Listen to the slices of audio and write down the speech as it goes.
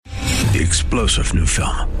The explosive new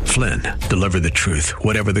film, Flynn, deliver the truth,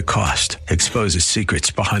 whatever the cost. Exposes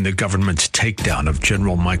secrets behind the government's takedown of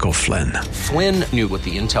General Michael Flynn. Flynn knew what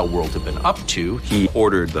the intel world had been up to. He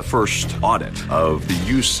ordered the first audit of the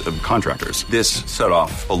use of contractors. This set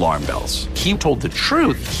off alarm bells. He told the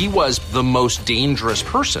truth. He was the most dangerous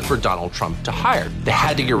person for Donald Trump to hire. They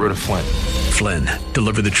had to get rid of Flynn. Flynn,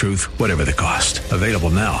 deliver the truth, whatever the cost. Available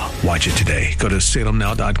now. Watch it today. Go to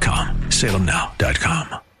salemnow.com.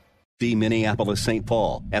 salemnow.com. The Minneapolis St.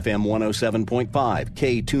 Paul, FM 107.5,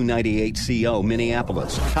 K298CO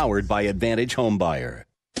Minneapolis, powered by Advantage Homebuyer.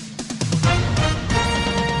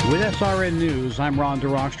 With SRN News, I'm Ron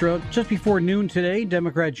DeRockstra. Just before noon today,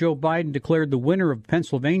 Democrat Joe Biden declared the winner of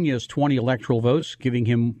Pennsylvania's 20 electoral votes, giving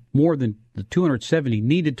him more than the 270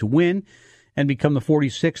 needed to win and become the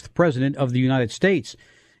 46th president of the United States.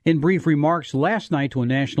 In brief remarks last night to a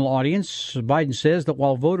national audience, Biden says that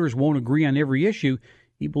while voters won't agree on every issue,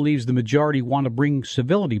 he believes the majority want to bring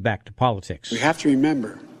civility back to politics. We have to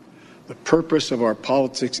remember the purpose of our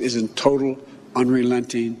politics isn't total,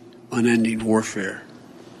 unrelenting, unending warfare.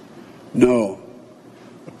 No,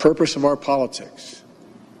 the purpose of our politics,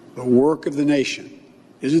 the work of the nation,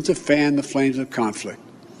 isn't to fan the flames of conflict,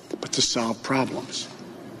 but to solve problems,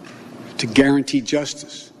 to guarantee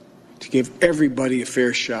justice, to give everybody a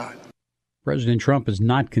fair shot. President Trump is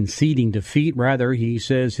not conceding defeat. Rather, he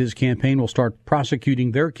says his campaign will start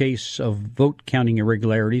prosecuting their case of vote counting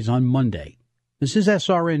irregularities on Monday. This is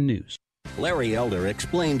SRN News. Larry Elder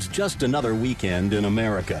explains just another weekend in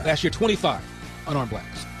America. Last year, 25 unarmed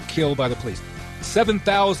blacks killed by the police.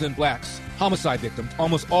 7,000 blacks, homicide victims,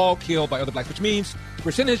 almost all killed by other blacks, which means the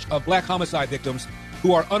percentage of black homicide victims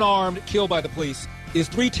who are unarmed, killed by the police, is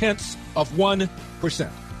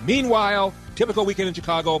 0.3%. Meanwhile, typical weekend in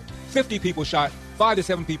Chicago, 50 people shot, 5 to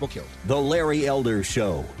 7 people killed. The Larry Elder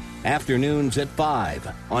Show, afternoons at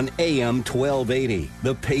 5 on AM 1280,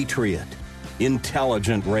 The Patriot,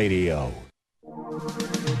 intelligent radio.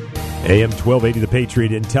 AM 1280, The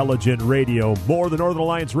Patriot, intelligent radio. More the Northern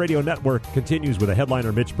Alliance Radio Network continues with a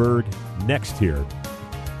headliner, Mitch Byrd, next here.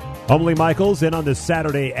 Humbly Michaels in on this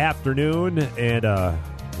Saturday afternoon, and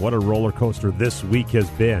what a roller coaster this week has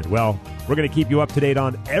been. Well, we're going to keep you up to date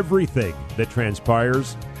on everything that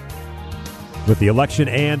transpires with the election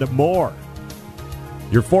and more.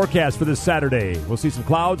 Your forecast for this Saturday, we'll see some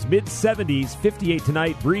clouds, mid-70s, 58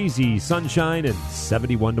 tonight, breezy, sunshine, and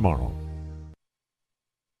 71 tomorrow.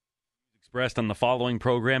 Expressed on the following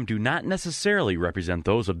program do not necessarily represent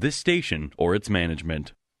those of this station or its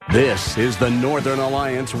management. This is the Northern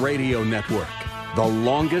Alliance Radio Network, the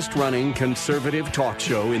longest-running conservative talk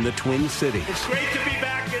show in the Twin Cities. It's great to be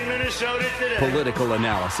back in Minnesota today. Political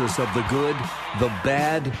analysis of the good, the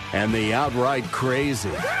bad, and the outright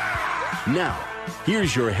crazy. Now,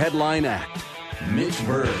 here's your headline act, Mitch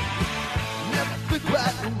Byrd.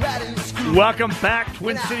 Welcome back,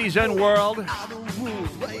 Twin Cities and world.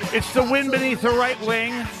 It's the wind beneath the right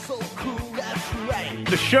wing.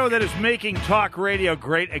 The show that is making talk radio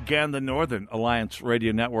great again, the Northern Alliance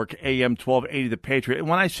Radio Network, AM 1280, The Patriot. And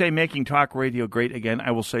when I say making talk radio great again,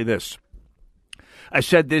 I will say this. I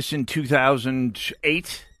said this in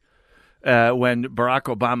 2008 when Barack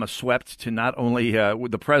Obama swept to not only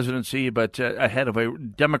the presidency, but ahead of a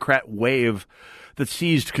Democrat wave that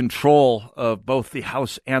seized control of both the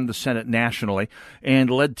House and the Senate nationally and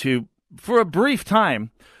led to, for a brief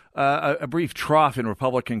time, a brief trough in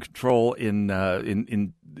Republican control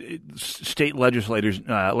in state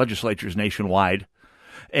legislatures nationwide,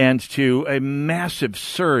 and to a massive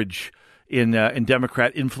surge in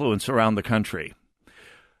Democrat influence around the country.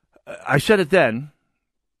 I said it then.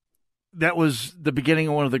 That was the beginning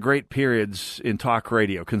of one of the great periods in talk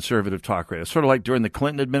radio, conservative talk radio. Sort of like during the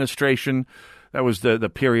Clinton administration. That was the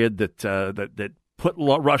period that put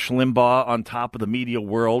Rush Limbaugh on top of the media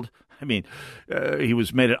world. I mean, he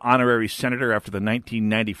was made an honorary senator after the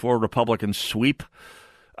 1994 Republican sweep.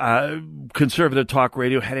 Conservative talk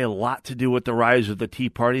radio had a lot to do with the rise of the Tea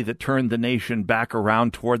Party that turned the nation back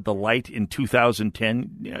around toward the light in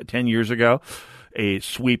 2010, 10 years ago, a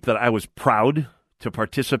sweep that I was proud to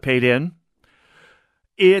participate in.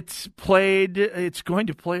 It's going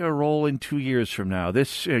to play a role in 2 years from now.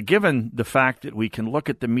 This, given the fact that we can look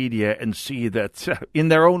at the media and see that, in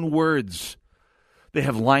their own words, they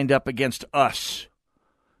have lined up against us.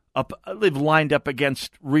 They've lined up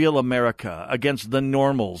against real America, against the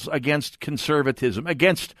normals, against conservatism,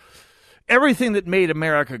 against everything that made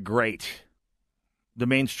America great. The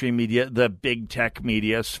mainstream media, the big tech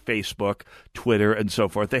media, Facebook, Twitter, and so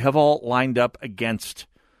forth. They have all lined up against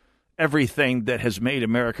everything that has made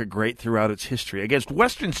America great throughout its history, against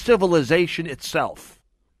Western civilization itself.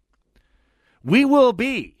 We will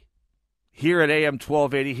be here at AM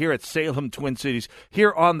 1280, here at Salem Twin Cities,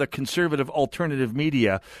 here on the conservative alternative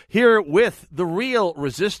media, here with the real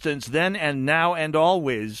resistance then and now and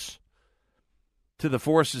always to the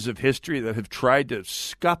forces of history that have tried to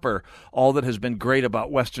scupper all that has been great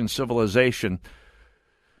about Western civilization.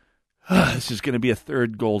 This is going to be a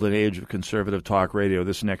third golden age of conservative talk radio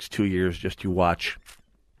this next 2 years, just you watch.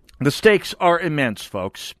 The stakes are immense,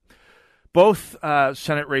 folks. Both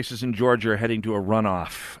Senate races in Georgia are heading to a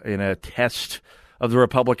runoff in a test of the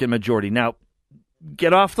Republican majority. Now,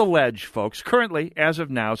 get off the ledge, folks. Currently, as of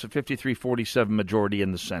now, it's a 53-47 majority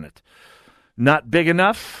in the Senate. Not big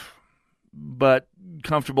enough, but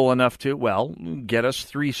comfortable enough to, well, get us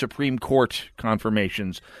 3 Supreme Court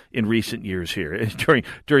confirmations in recent years here,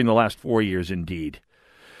 during the last 4 years, indeed.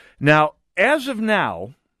 Now, as of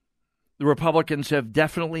now, the Republicans have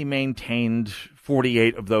definitely maintained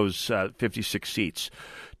 48 of those 56 seats.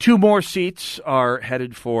 2 more seats are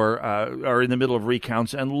headed for, are in the middle of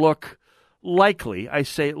recounts and look likely, I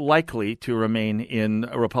say likely, to remain in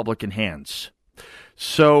Republican hands.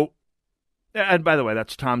 So, and by the way,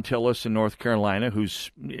 that's Tom Tillis in North Carolina,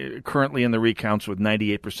 who's currently in the recounts with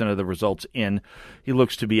 98% of the results in. He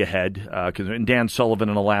looks to be ahead. And Dan Sullivan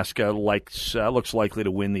in Alaska looks likely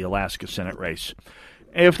to win the Alaska Senate race.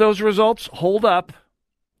 If those results hold up,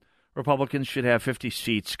 Republicans should have 50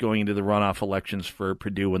 seats going into the runoff elections for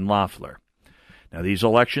Perdue and Loeffler. Now, these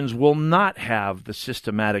elections will not have the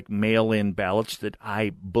systematic mail-in ballots that I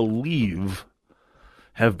believe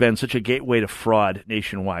have been such a gateway to fraud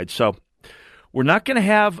nationwide. So we're not going to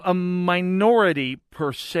have a minority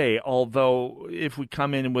per se, although if we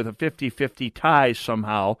come in with a 50-50 tie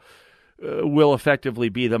somehow, we'll effectively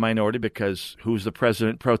be the minority because who's the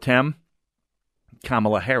president pro tem?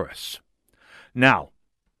 Kamala Harris. Now,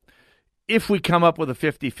 if we come up with a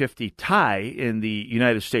 50-50 tie in the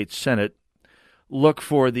United States Senate, look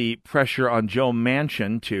for the pressure on Joe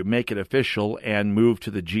Manchin to make it official and move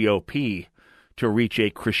to the GOP to reach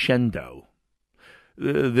a crescendo.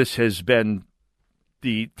 This has been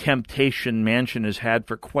the temptation Manchin has had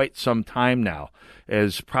for quite some time now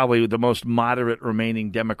as probably the most moderate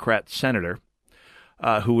remaining Democrat senator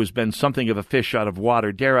who has been something of a fish out of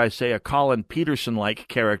water, dare I say a Colin Peterson-like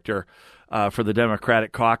character for the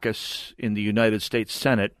Democratic caucus in the United States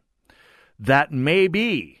Senate. That may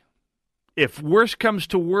be, if worse comes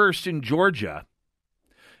to worse in Georgia,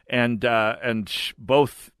 and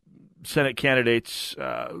both Senate candidates,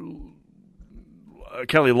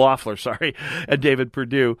 Kelly Loeffler, and David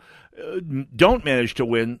Perdue, don't manage to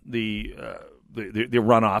win the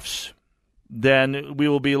runoffs, then we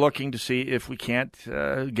will be looking to see if we can't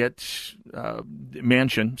get Senator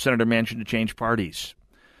Manchin, to change parties,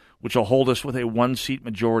 which will hold us with a 1-seat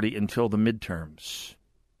majority until the midterms.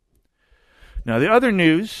 Now, the other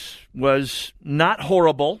news was not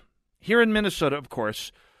horrible. Here in Minnesota, of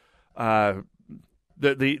course, the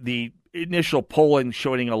initial polling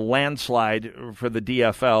showing a landslide for the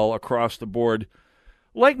DFL across the board,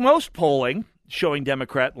 like most polling showing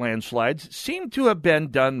Democrat landslides, seemed to have been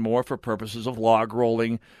done more for purposes of log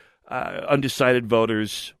rolling undecided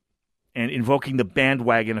voters and invoking the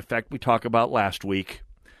bandwagon effect we talked about last week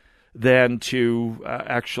than to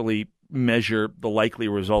actually measure the likely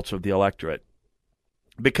results of the electorate.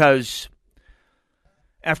 Because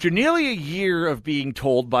after nearly a year of being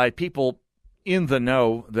told by people in the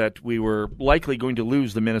know that we were likely going to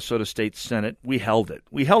lose the Minnesota State Senate, we held it.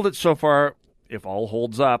 We held it so far, if all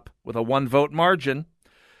holds up, with a 1-vote margin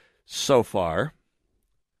so far.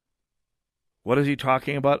 What is he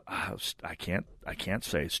talking about? I can't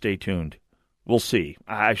say. Stay tuned. We'll see.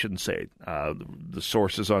 I shouldn't say the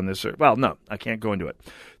sources on this are, well, no, I can't go into it.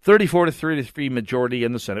 34-33 majority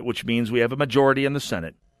in the Senate, which means we have a majority in the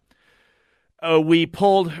Senate. We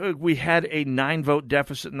had a 9-vote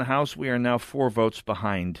deficit in the House. We are now 4 votes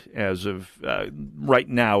behind as of right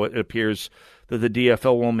now. It appears that the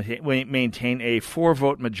DFL will maintain a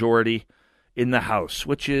 4-vote majority in the House,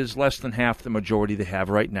 which is less than half the majority they have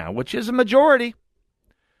right now, which is a majority.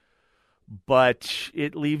 But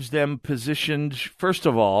it leaves them positioned, first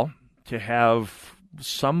of all, to have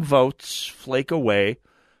some votes flake away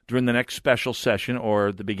during the next special session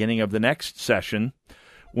or the beginning of the next session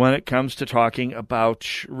when it comes to talking about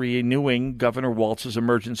renewing Governor Walz's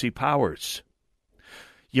emergency powers.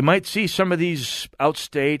 You might see some of these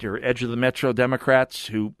outstate or edge-of-the-metro Democrats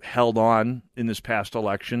who held on in this past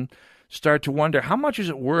election start to wonder, how much is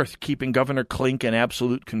it worth keeping Governor Klink in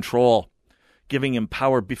absolute control, giving him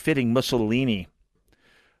power befitting Mussolini,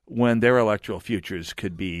 when their electoral futures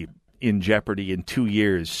could be in jeopardy in 2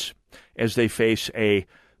 years as they face a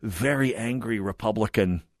very angry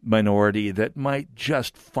Republican minority that might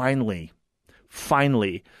just finally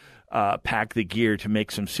pack the gear to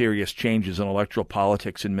make some serious changes in electoral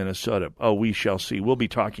politics in Minnesota. Oh, we shall see. We'll be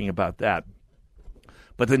talking about that.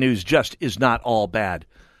 But the news just is not all bad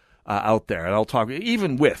out there. And I'll talk,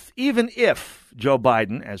 even if Joe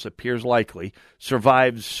Biden, as appears likely,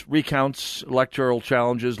 survives recounts, electoral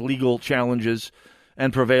challenges, legal challenges,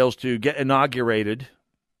 and prevails to get inaugurated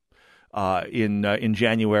in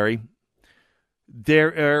January, there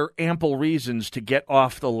are ample reasons to get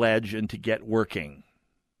off the ledge and to get working,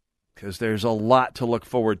 because there's a lot to look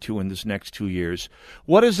forward to in this next 2 years.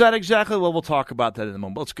 What is that exactly? Well, we'll talk about that in a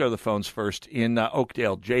moment. Let's go to the phones first. In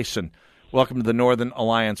Oakdale, Jason, welcome to the Northern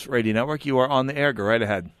Alliance Radio Network. You are on the air. Go right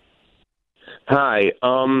ahead. Hi.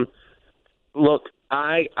 Look,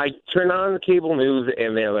 I turn on the cable news,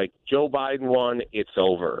 and they're like, Joe Biden won, it's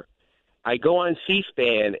over. I go on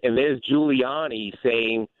C-SPAN, and there's Giuliani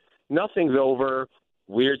saying, nothing's over,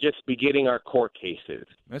 we're just beginning our court cases.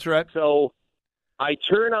 That's right. So I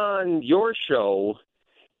turn on your show,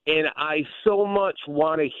 and I so much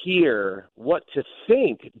want to hear what to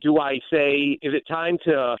think. Do I say, is it time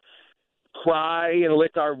to cry and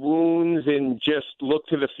lick our wounds and just look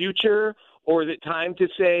to the future? Or is it time to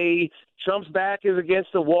say Trump's back is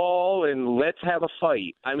against the wall and let's have a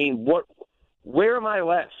fight? I mean, where am I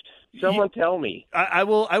left? Someone tell me. I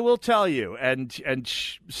will tell you, and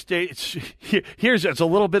here's it's a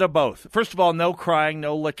little bit of both. First of all, no crying,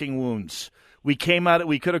 no licking wounds. We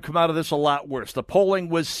could have come out of this a lot worse. The polling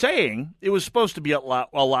was saying it was supposed to be a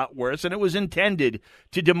lot worse, and it was intended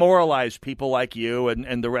to demoralize people like you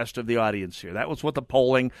and the rest of the audience here. That was what the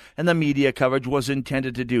polling and the media coverage was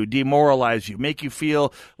intended to do: demoralize you, make you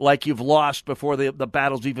feel like you've lost before the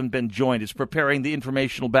battle's even been joined. It's preparing the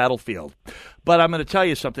informational battlefield. But I'm going to tell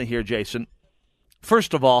you something here, Jason.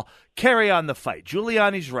 First of all, carry on the fight.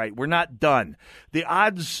 Giuliani's right. We're not done. The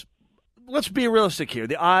odds... Let's be realistic here.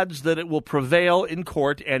 The odds that it will prevail in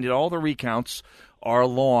court and in all the recounts are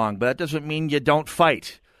long, but that doesn't mean you don't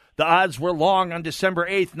fight. The odds were long on December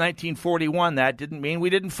 8th, 1941. That didn't mean we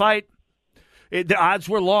didn't fight. The odds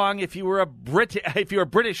were long if you were a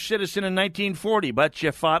British citizen in 1940, but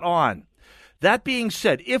you fought on. That being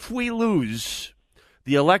said, if we lose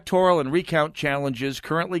the electoral and recount challenges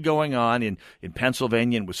currently going on in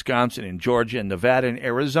Pennsylvania and Wisconsin and Georgia and Nevada and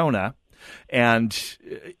Arizona, and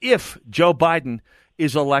if Joe Biden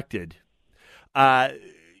is elected,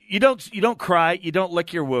 you don't cry, you don't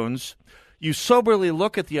lick your wounds. You soberly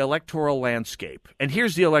look at the electoral landscape. And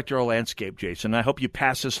here's the electoral landscape, Jason. I hope you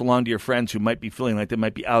pass this along to your friends who might be feeling like they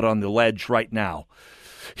might be out on the ledge right now.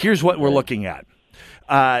 Here's what we're looking at.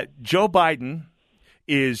 Joe Biden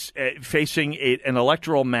is facing an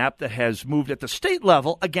electoral map that has moved at the state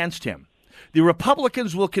level against him. The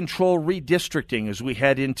Republicans will control redistricting as we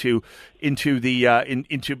head into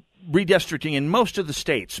redistricting in most of the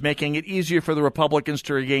states, making it easier for the Republicans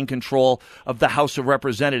to regain control of the House of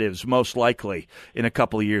Representatives, most likely in a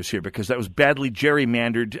couple of years here, because that was badly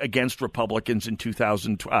gerrymandered against Republicans in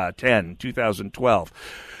 2012.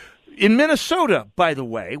 In Minnesota, by the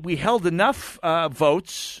way, we held enough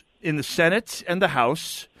votes in the Senate and the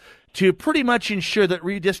House to pretty much ensure that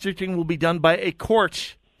redistricting will be done by a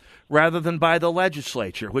court rather than by the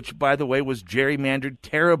legislature, which, by the way, was gerrymandered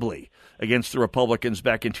terribly against the Republicans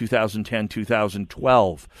back in 2010,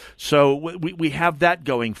 2012. So we have that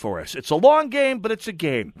going for us. It's a long game, but it's a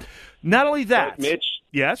game. Not only that. But Mitch?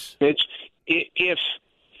 Yes? Mitch, if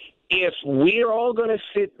we're all going to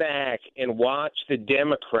sit back and watch the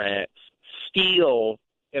Democrats steal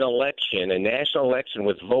an election, a national election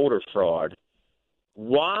with voter fraud,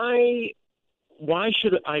 why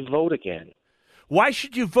should I vote again? Why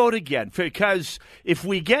should you vote again? Because if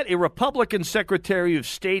we get a Republican Secretary of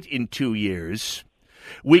State in 2 years,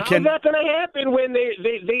 How's that going to happen when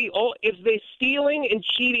if the stealing and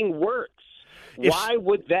cheating works?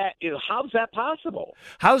 How's that possible?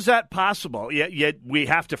 How's that possible? Yet we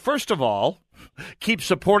have to, first of all, keep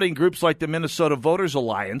supporting groups like the Minnesota Voters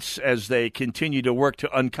Alliance as they continue to work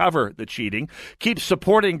to uncover the cheating. Keep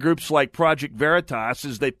supporting groups like Project Veritas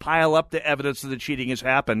as they pile up the evidence that the cheating has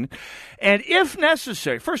happened. And if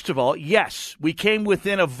necessary, first of all, yes, we came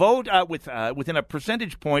within a vote, within a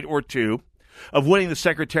percentage point or two of winning the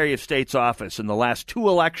Secretary of State's office in the last two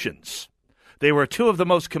elections. They were two of the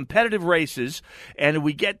most competitive races, and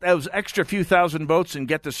we get those extra few thousand votes and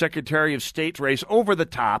get the Secretary of State race over the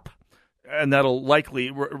top. And that'll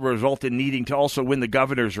likely result in needing to also win the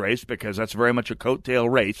governor's race, because that's very much a coattail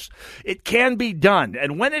race. It can be done.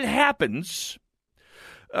 And when it happens,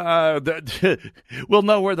 we'll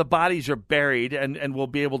know where the bodies are buried, and we'll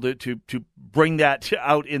be able to bring that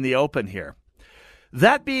out in the open here.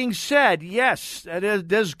 That being said, yes, that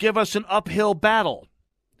does give us an uphill battle.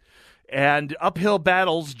 And uphill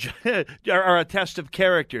battles are a test of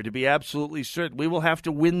character, to be absolutely certain. We will have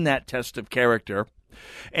to win that test of character.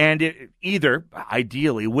 And either,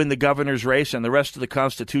 ideally, win the governor's race and the rest of the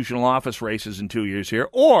constitutional office races in 2 years here,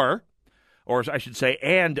 or I should say,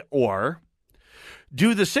 or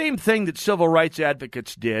do the same thing that civil rights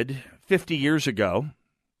advocates did 50 years ago,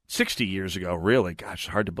 60 years ago, really, gosh,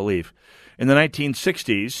 hard to believe, in the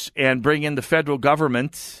 1960s, and bring in the federal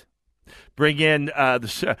government, bring in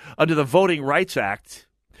under the Voting Rights Act,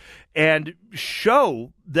 and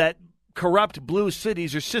show that corrupt blue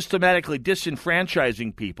cities are systematically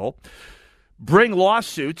disenfranchising people, bring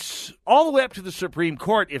lawsuits all the way up to the Supreme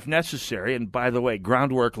Court if necessary, and by the way,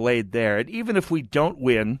 groundwork laid there. And even if we don't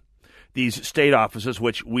win these state offices,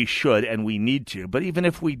 which we should and we need to, but even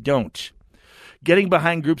if we don't, getting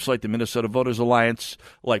behind groups like the Minnesota Voters Alliance,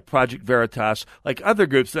 like Project Veritas, like other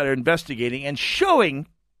groups that are investigating and showing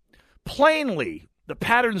plainly the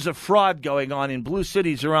patterns of fraud going on in blue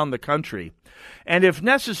cities around the country. And if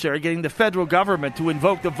necessary, getting the federal government to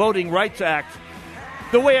invoke the Voting Rights Act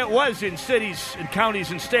the way it was in cities and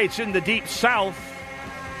counties and states in the Deep South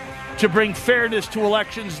to bring fairness to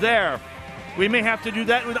elections there. We may have to do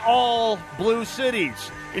that with all blue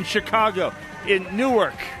cities, in Chicago, in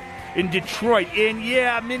Newark, in Detroit, in,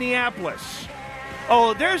 Minneapolis.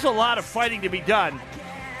 Oh, there's a lot of fighting to be done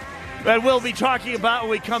that we'll be talking about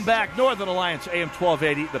when we come back. Northern Alliance, AM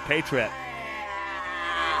 1280, The Patriot.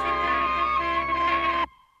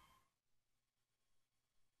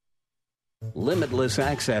 Limitless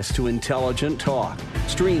access to intelligent talk.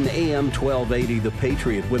 Stream AM 1280 The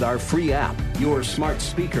Patriot with our free app, your smart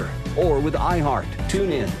speaker, or with iHeart,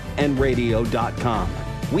 TuneIn, and radio.com.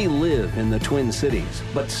 We live in the Twin Cities,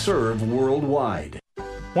 but serve worldwide.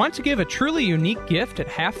 Want to give a truly unique gift at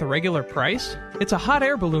half the regular price? It's a hot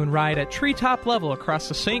air balloon ride at treetop level across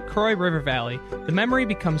the St. Croix River Valley. The memory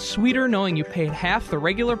becomes sweeter knowing you paid half the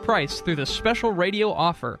regular price through the special radio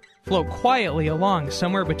offer. Float quietly along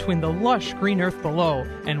somewhere between the lush green earth below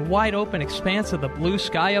and wide open expanse of the blue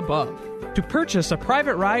sky above. To purchase a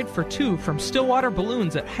private ride for two from Stillwater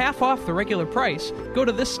Balloons at half off the regular price, go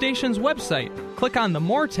to this station's website, click on the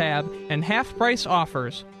More tab and half price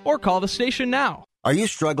offers, or call the station now. Are you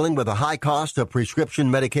struggling with the high cost of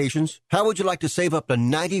prescription medications? How would you like to save up to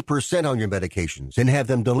 90% on your medications and have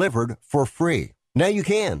them delivered for free? Now you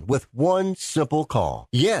can with one simple call.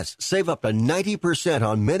 Yes, save up to 90%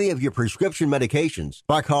 on many of your prescription medications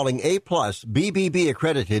by calling A-plus BBB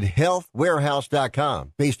accredited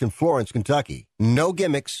healthwarehouse.com based in Florence, Kentucky. No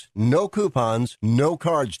gimmicks, no coupons, no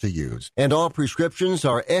cards to use. And all prescriptions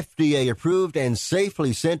are FDA approved and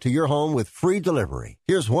safely sent to your home with free delivery.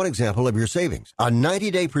 Here's one example of your savings. A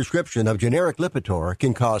 90-day prescription of generic Lipitor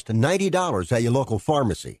can cost $90 at your local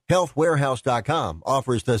pharmacy. Healthwarehouse.com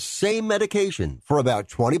offers the same medication for about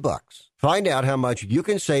 $20. Find out how much you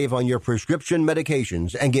can save on your prescription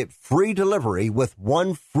medications and get free delivery with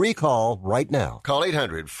one free call right now. Call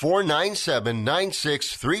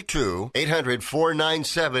 800-497-9632.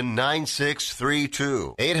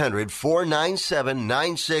 800-497-9632.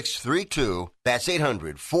 800-497-9632. That's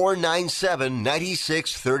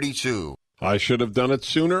 800-497-9632. I should have done it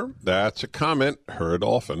sooner. That's a comment heard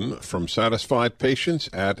often from satisfied patients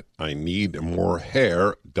at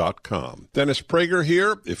IneedMoreHair.com. Dennis Prager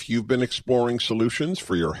here. If you've been exploring solutions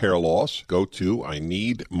for your hair loss, go to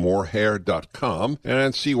IneedMoreHair.com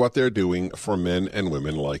and see what they're doing for men and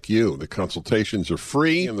women like you. The consultations are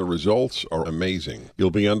free and the results are amazing. You'll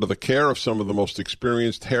be under the care of some of the most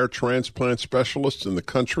experienced hair transplant specialists in the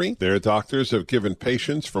country. Their doctors have given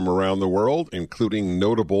patients from around the world, including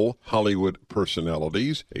notable Hollywood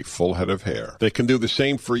personalities, a full head of hair. They can do the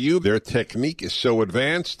same for you. Their technique is so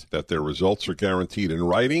advanced that their results are guaranteed in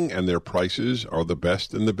writing and their prices are the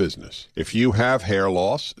best in the business. If you have hair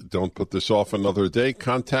loss, don't put this off another day.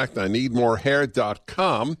 Contact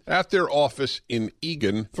IneedMoreHair.com at their office in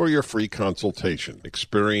Eagan for your free consultation.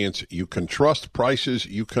 Experience you can trust, prices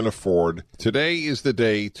you can afford. Today is the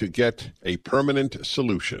day to get a permanent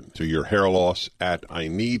solution to your hair loss at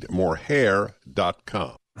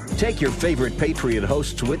IneedMoreHair.com. Take your favorite Patriot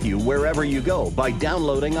hosts with you wherever you go by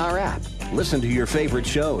downloading our app. Listen to your favorite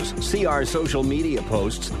shows, see our social media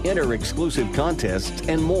posts, enter exclusive contests,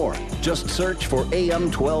 and more. Just search for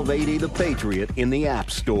AM 1280 The Patriot in the App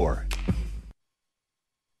Store.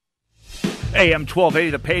 AM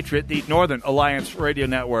 1280 The Patriot, the Northern Alliance Radio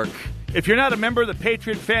Network. If you're not a member of the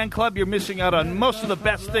Patriot Fan Club, you're missing out on most of the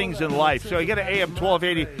best things in life. So you get to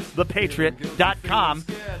AM1280thepatriot.com.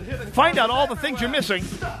 Find out all the things you're missing.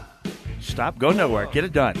 Stop, go nowhere, get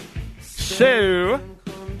it done. So,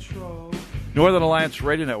 Northern Alliance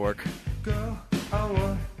Radio Network.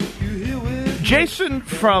 Jason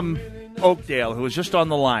from Oakdale, who was just on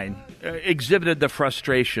the line, exhibited the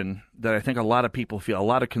frustration that I think a lot of people feel, a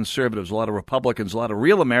lot of conservatives, a lot of Republicans, a lot of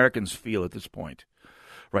real Americans feel at this point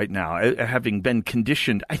right now, having been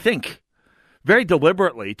conditioned, I think, very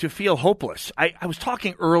deliberately to feel hopeless. I was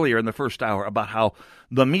talking earlier in the first hour about how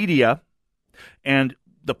the media and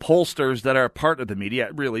the pollsters that are part of the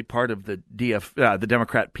media, really part of the the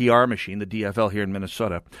Democrat PR machine, the DFL here in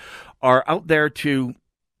Minnesota, are out there to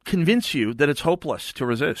convince you that it's hopeless to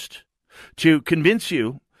resist, to convince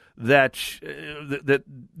you that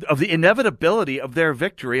of the inevitability of their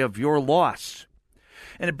victory, of your loss.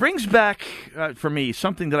 And it brings back, for me,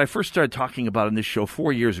 something that I first started talking about in this show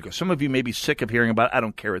 4 years ago. Some of you may be sick of hearing about it. I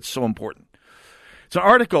don't care. It's so important. It's an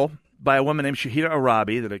article by a woman named Shahida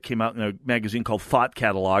Arabi that it came out in a magazine called Thought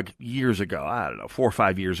Catalog years ago. I don't know, 4 or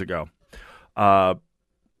 5 years ago. And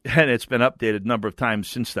it's been updated a number of times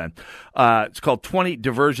since then. It's called 20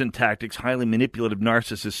 Diversion Tactics Highly Manipulative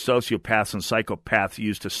Narcissists, Sociopaths, and Psychopaths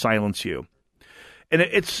Use to Silence You. And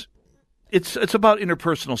it's about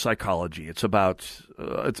interpersonal psychology. It's about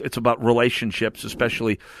relationships,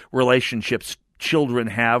 especially relationships children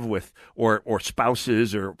have with or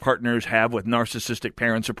spouses or partners have with narcissistic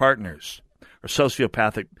parents or partners or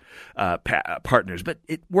sociopathic partners. But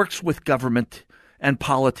it works with government and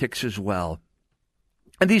politics as well.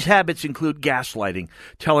 And these habits include gaslighting,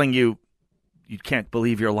 telling you can't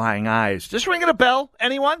believe your lying eyes. Just ringing a bell?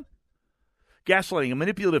 Anyone? Gaslighting, a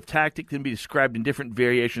manipulative tactic, can be described in different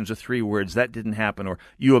variations of 3 words. That didn't happen, or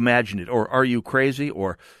you imagined it, or are you crazy,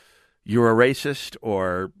 or you're a racist,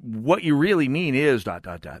 or what you really mean is ...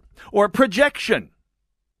 Or projection,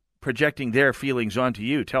 projecting their feelings onto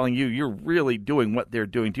you, telling you you're really doing what they're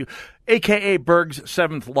doing to you, a.k.a. Berg's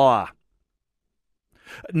 7th law.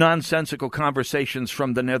 Nonsensical conversations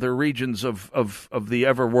from the nether regions of the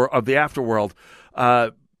afterworld,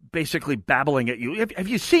 basically babbling at you. Have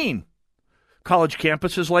you seen college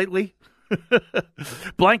campuses lately?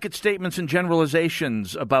 Blanket statements and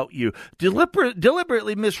generalizations about you,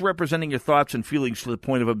 deliberately misrepresenting your thoughts and feelings to the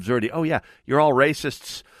point of absurdity. Oh yeah, you're all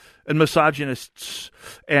racists and misogynists,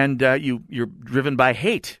 and you're driven by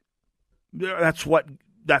hate. That's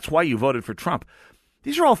why you voted for Trump.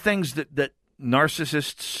 These are all things that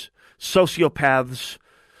narcissists, sociopaths,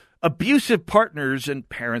 abusive partners, and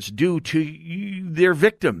parents do to their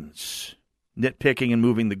victims. Nitpicking and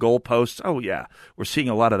moving the goalposts. Oh, yeah, we're seeing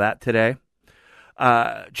a lot of that today.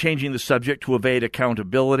 Changing the subject to evade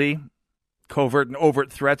accountability. Covert and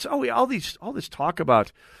overt threats. Oh, yeah, all this talk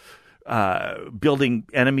about building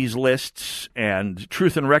enemies lists and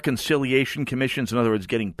truth and reconciliation commissions. In other words,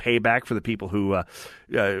 getting payback for the people who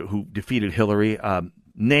defeated Hillary.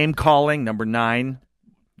 Name calling, number 9.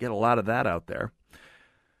 Get a lot of that out there.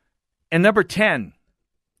 And number 10,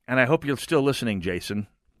 and I hope you're still listening, Jason,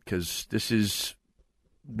 because this is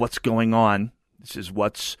what's going on. This is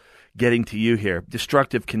what's getting to you here.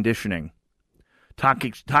 Destructive conditioning.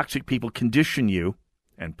 Toxic people condition you,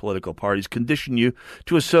 and political parties condition you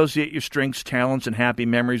to associate your strengths, talents, and happy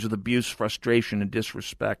memories with abuse, frustration, and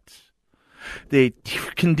disrespect. They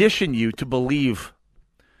condition you to believe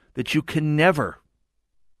that you can never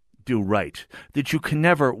do right, that you can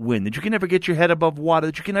never win, that you can never get your head above water,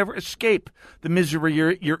 that you can never escape the misery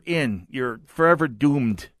you're in. You're forever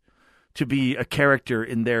doomed to be a character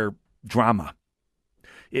in their drama.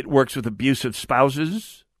 It works with abusive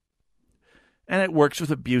spouses, and it works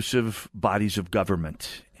with abusive bodies of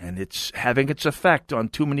government, and it's having its effect on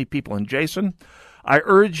too many people. And Jason, I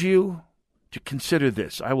urge you to consider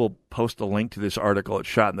this. I will post a link to this article at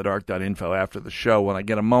shotinthedark.info after the show when I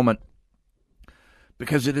get a moment,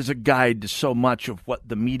 because it is a guide to so much of what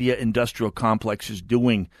the media industrial complex is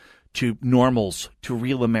doing to normals, to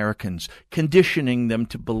real Americans, conditioning them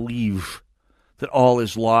to believe that all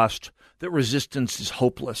is lost, that resistance is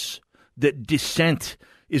hopeless, that dissent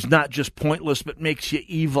is not just pointless but makes you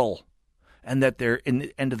evil, and that in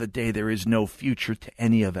the end of the day there is no future to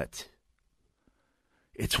any of it.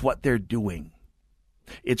 It's what they're doing.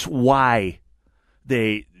 It's why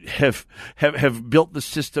they have built the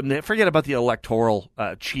system. Forget about the electoral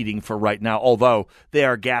cheating for right now, although they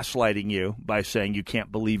are gaslighting you by saying you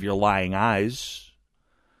can't believe your lying eyes.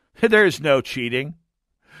 There is no cheating.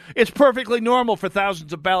 It's perfectly normal for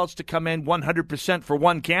thousands of ballots to come in 100% for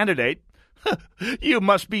one candidate. You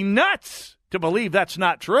must be nuts to believe that's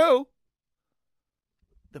not true.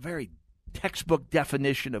 The very textbook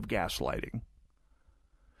definition of gaslighting.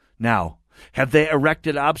 Now, have they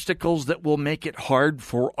erected obstacles that will make it hard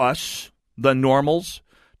for us, the normals,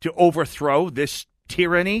 to overthrow this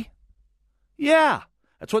tyranny? Yeah,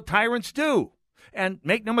 that's what tyrants do. And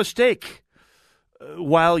make no mistake,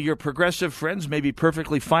 while your progressive friends may be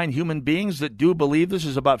perfectly fine human beings that do believe this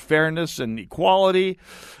is about fairness and equality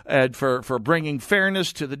and for bringing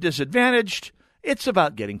fairness to the disadvantaged, it's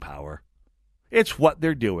about getting power. It's what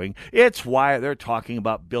they're doing. It's why they're talking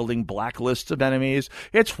about building blacklists of enemies.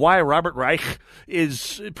 It's why Robert Reich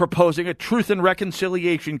is proposing a Truth and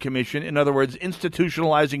Reconciliation Commission. In other words,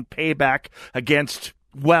 institutionalizing payback against,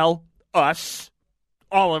 well, us.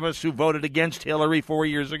 All of us who voted against Hillary 4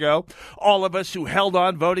 years ago. All of us who held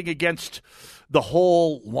on voting against the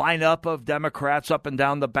whole lineup of Democrats up and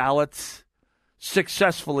down the ballots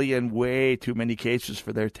successfully in way too many cases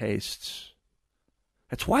for their tastes.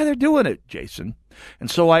 That's why they're doing it, Jason.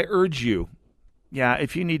 And so I urge you,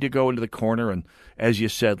 if you need to go into the corner and, as you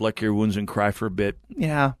said, lick your wounds and cry for a bit,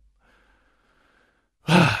 you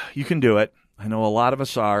can do it. I know a lot of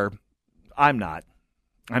us are. I'm not.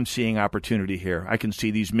 I'm seeing opportunity here. I can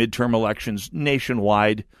see these midterm elections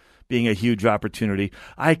nationwide being a huge opportunity.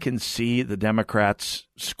 I can see the Democrats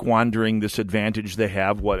squandering this advantage they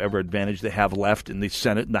have, whatever advantage they have left in the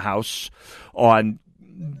Senate and the House, on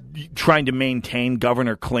trying to maintain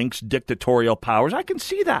Governor Klink's dictatorial powers. I can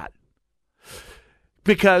see that.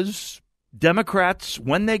 Because Democrats,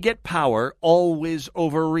 when they get power, always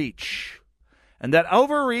overreach. And that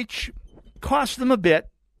overreach cost them a bit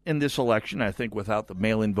in this election. I think without the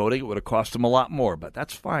mail-in voting, it would have cost them a lot more. But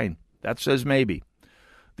that's fine. That says maybe.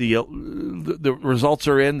 The results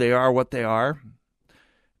are in. They are what they are.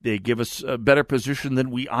 They give us a better position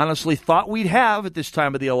than we honestly thought we'd have at this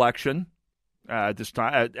time of the election.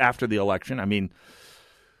 After the election. I mean,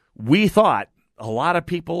 we thought, a lot of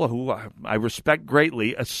people who I respect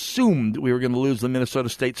greatly assumed we were going to lose the Minnesota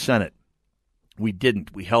State Senate. We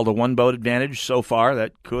didn't. We held a one-vote advantage so far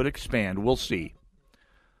that could expand. We'll see.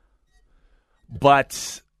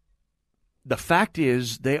 But the fact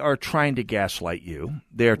is, they are trying to gaslight you.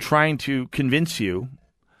 They are trying to convince you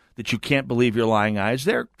that you can't believe your lying eyes.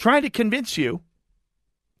 They're trying to convince you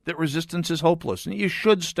that resistance is hopeless, and that you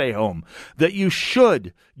should stay home, that you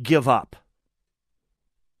should give up.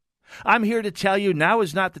 I'm here to tell you now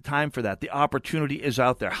is not the time for that. The opportunity is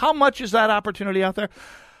out there. How much is that opportunity out there?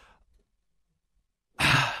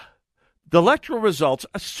 The electoral results,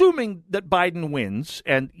 assuming that Biden wins,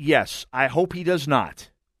 and yes, I hope he does not.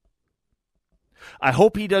 I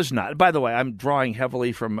hope he does not. By the way, I'm drawing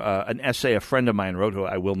heavily from an essay a friend of mine wrote, who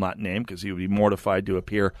I will not name because he would be mortified to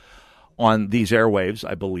appear on these airwaves,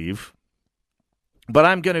 I believe. But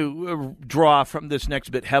I'm going to draw from this next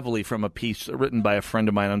bit heavily from a piece written by a friend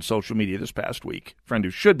of mine on social media this past week. A friend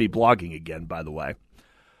who should be blogging again, by the way.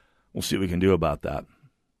 We'll see what we can do about that.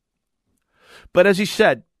 But as he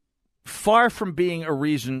said, far from being a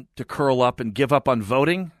reason to curl up and give up on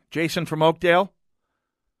voting, Jason from Oakdale,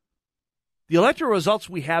 the electoral results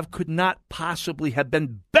we have could not possibly have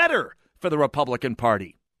been better for the Republican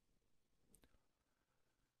Party.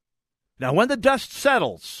 Now, when the dust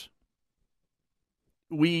settles,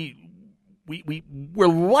 we're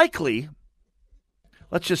likely,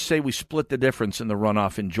 let's just say we split the difference in the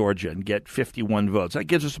runoff in Georgia and get 51 votes. That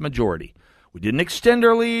gives us a majority. We didn't extend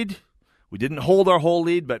our lead. We didn't hold our whole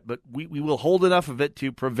lead, but we will hold enough of it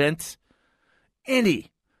to prevent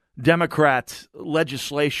any Democrat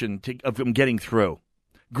legislation of them getting through.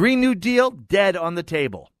 Green New Deal, dead on the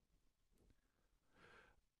table.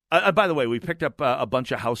 By the way, we picked up a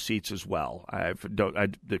bunch of House seats as well.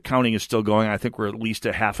 The counting is still going. I think we're at least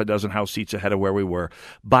a half a dozen House seats ahead of where we were.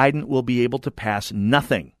 Biden will be able to pass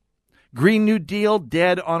nothing. Green New Deal,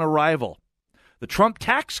 dead on arrival. The Trump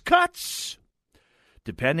tax cuts,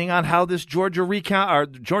 depending on how this Georgia recount or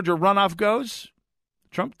Georgia runoff goes,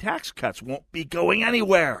 Trump tax cuts won't be going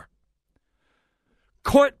anywhere.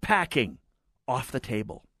 Court packing, off the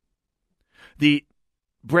table. The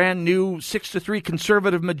brand new 6-3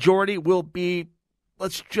 conservative majority will be,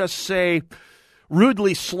 let's just say,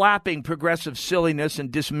 rudely slapping progressive silliness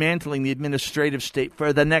and dismantling the administrative state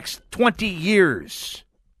for the next 20 years.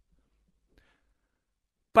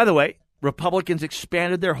 By the way, Republicans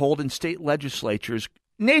expanded their hold in state legislatures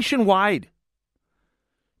nationwide,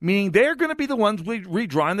 meaning they're going to be the ones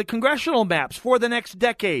redrawing the congressional maps for the next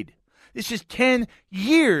decade. This is 10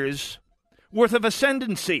 years worth of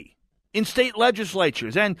ascendancy in state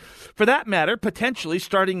legislatures, and for that matter, potentially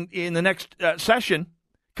starting in the next session,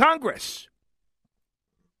 Congress.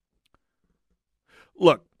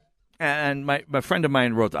 Look, and my friend of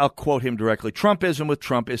mine wrote, I'll quote him directly, Trumpism with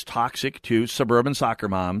Trump is toxic to suburban soccer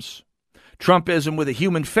moms. Trumpism with a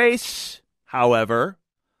human face, however,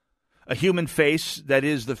 a human face that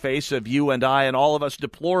is the face of you and I and all of us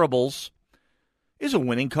deplorables, is a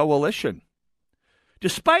winning coalition.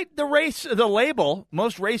 Despite the label,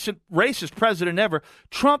 most racist president ever,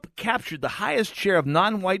 Trump captured the highest share of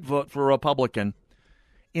non-white vote for a Republican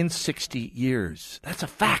in 60 years. That's a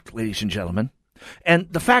fact, ladies and gentlemen.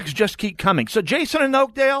 And the facts just keep coming. So Jason in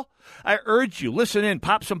Oakdale, I urge you, listen in,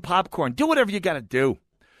 pop some popcorn, do whatever you got to do.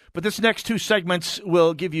 But this next 2 segments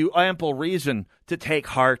will give you ample reason to take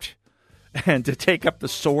heart and to take up the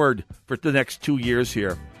sword for the next 2 years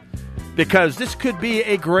here. Because this could be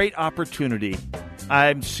a great opportunity.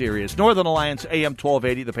 I'm serious. Northern Alliance, AM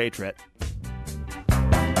 1280, The Patriot.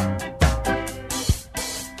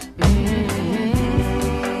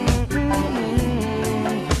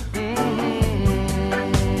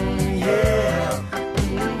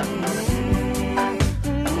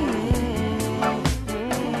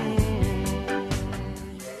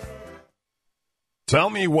 Tell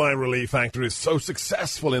me why Relief Factor is so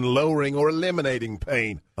successful in lowering or eliminating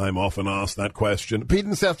pain. I'm often asked that question. Pete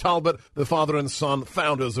and Seth Talbot, the father and son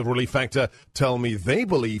founders of Relief Factor, tell me they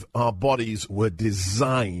believe our bodies were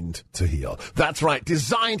designed to heal. That's right,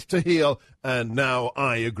 designed to heal, and now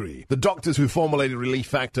I agree. The doctors who formulated Relief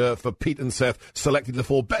Factor for Pete and Seth selected the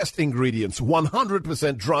 4 best ingredients,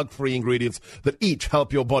 100% drug-free ingredients that each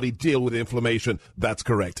help your body deal with inflammation. That's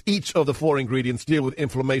correct. Each of the 4 ingredients deal with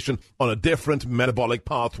inflammation on a different metabolic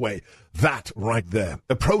pathway. That right there,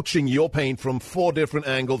 approaching your pain from 4 different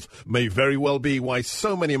angles, may very well be why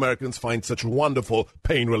so many Americans find such wonderful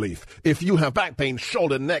pain relief. If you have back pain,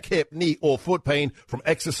 shoulder, neck, hip, knee, or foot pain from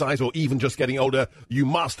exercise or even just getting older, you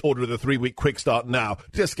must order the 3-week Quick Start now.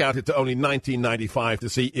 Discounted to only $19.95 to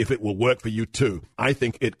see if it will work for you too. I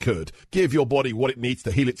think it could. Give your body what it needs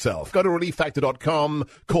to heal itself. Go to ReliefFactor.com.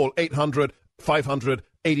 Call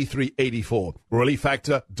 800-500-8384.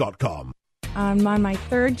 ReliefFactor.com. I'm on my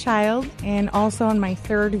 3rd child and also on my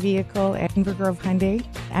 3rd vehicle at Inver Grove Hyundai.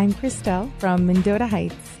 I'm Christelle from Mendota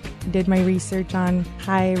Heights. Did my research on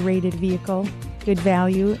high-rated vehicle, good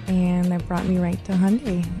value, and that brought me right to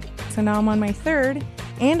Hyundai. So now I'm on my 3rd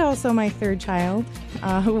and also my 3rd child,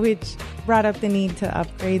 which brought up the need to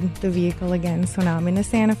upgrade the vehicle again. So now I'm in a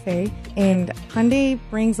Santa Fe, and Hyundai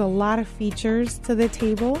brings a lot of features to the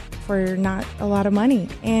table for not a lot of money.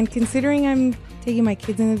 And considering I'm taking my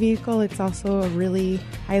kids in the vehicle, it's also a really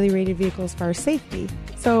highly rated vehicle as far as safety.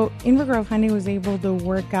 So Inver Grove Hyundai was able to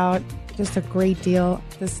work out just a great deal.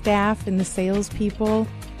 The staff and the salespeople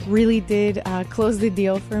really did close the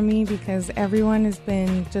deal for me because everyone has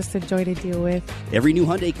been just a joy to deal with. Every new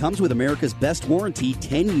Hyundai comes with America's best warranty,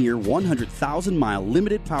 10-year, 100,000-mile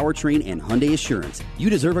limited powertrain and Hyundai Assurance. You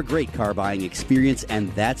deserve a great car buying experience,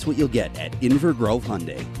 and that's what you'll get at Inver Grove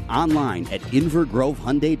Hyundai. Online at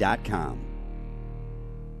invergrovehyundai.com.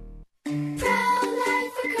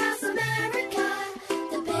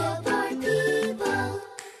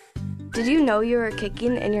 Did you know you were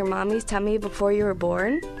kicking in your mommy's tummy before you were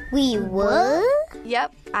born? We were?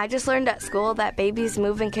 Yep. I just learned at school that babies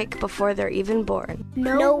move and kick before they're even born.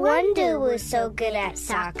 No wonder we're so good at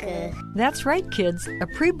soccer. That's right, kids. A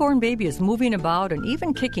preborn baby is moving about and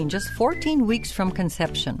even kicking just 14 weeks from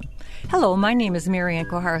conception. Hello, my name is Marianne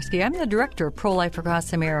Koharski. I'm the director of Pro-Life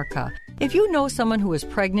Across America. If you know someone who is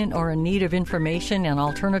pregnant or in need of information and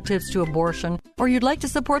alternatives to abortion, or you'd like to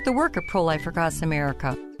support the work of Pro-Life Across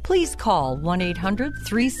America, please call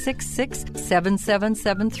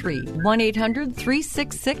 1-800-366-7773,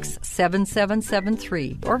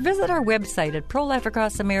 1-800-366-7773, or visit our website at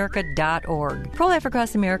prolifeacrossamerica.org. Pro-Life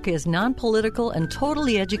Across America is non-political and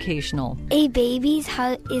totally educational. A baby's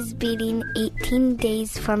heart is beating 18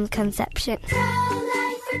 days from conception.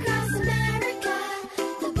 Pro-Life Across America,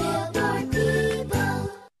 the Billboard people.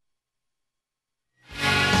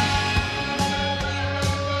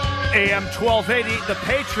 AM 1280, The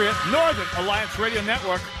Patriot, Northern Alliance Radio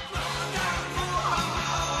Network.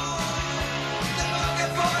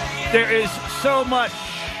 There is so much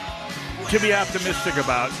to be optimistic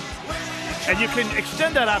about, and you can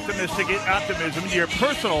extend that optimism to your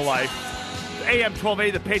personal life. AM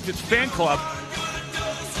 1280, The Patriots Fan Club.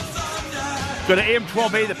 Go to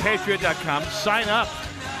am1280thepatriot.com, sign up.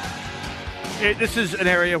 This is an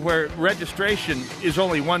area where registration is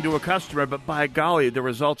only one to a customer, but by golly, the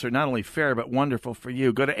results are not only fair, but wonderful for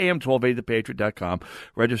you. Go to am1280thepatriot.com,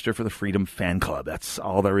 register for the Freedom Fan Club. That's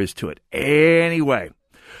all there is to it. Anyway,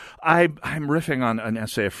 I'm riffing on an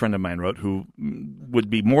essay a friend of mine wrote who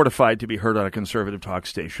would be mortified to be heard on a conservative talk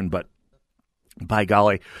station, but by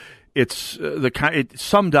golly, it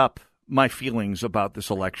summed up my feelings about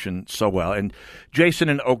this election so well. And Jason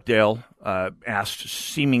in Oakdale asked,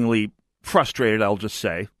 seemingly frustrated, I'll just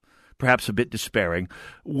say, perhaps a bit despairing,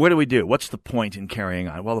 what do we do? What's the point in carrying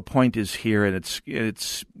on? Well, the point is here, and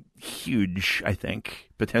it's huge, I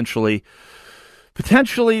think, potentially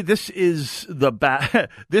Potentially, this is the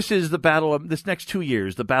battle of this next 2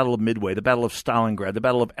 years, the Battle of Midway, the Battle of Stalingrad, the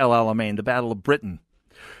Battle of El Alamein, the Battle of Britain,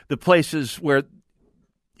 the places where,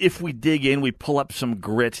 if we dig in, we pull up some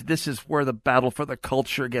grit. This is where the battle for the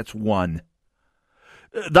culture gets won.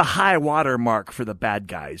 The high water mark for the bad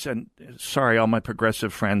guys. And sorry, all my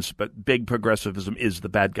progressive friends, but big progressivism is the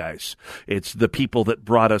bad guys. It's the people that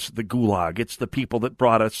brought us the Gulag. It's the people that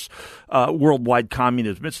brought us worldwide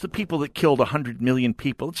communism. It's the people that killed 100 million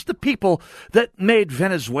people. It's the people that made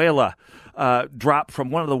Venezuela drop from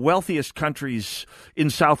one of the wealthiest countries in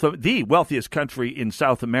the wealthiest country in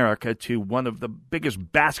South America to one of the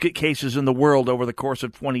biggest basket cases in the world over the course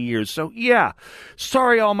of 20 years. So, yeah,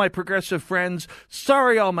 sorry, all my progressive friends.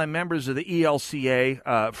 Sorry, all my members of the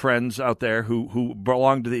ELCA friends out there who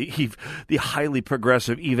belong to the highly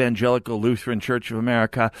progressive Evangelical Lutheran Church of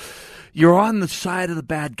America. You're on the side of the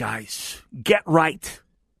bad guys. Get right.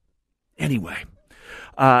 Anyway,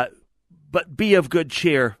 but be of good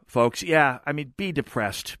cheer, folks. Yeah, I mean, be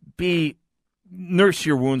depressed. Nurse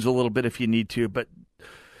your wounds a little bit if you need to, but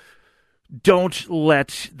don't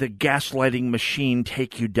let the gaslighting machine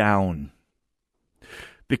take you down,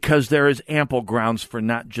 because there is ample grounds for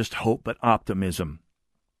not just hope, but optimism.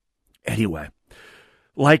 Anyway,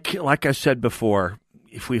 like I said before,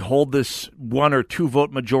 if we hold this 1 or 2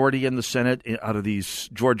 vote majority in the Senate out of these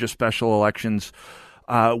Georgia special elections,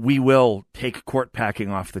 we will take court packing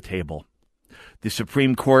off the table. The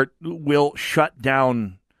Supreme Court will shut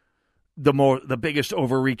down the biggest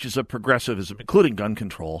overreaches of progressivism, including gun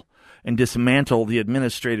control, and dismantle the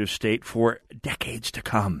administrative state for decades to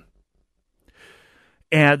come.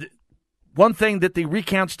 And one thing that the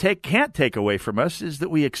recounts can't take away from us is that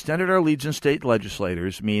we extended our leads in state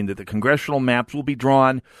legislators, meaning that the congressional maps will be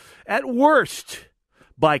drawn at worst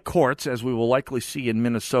by courts, as we will likely see in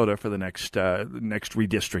Minnesota for the next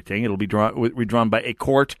redistricting. It'll be redrawn by a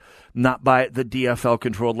court, not by the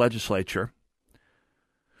DFL-controlled legislature.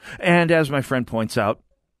 And as my friend points out,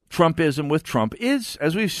 Trumpism with Trump is,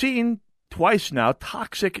 as we've seen twice now,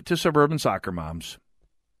 toxic to suburban soccer moms.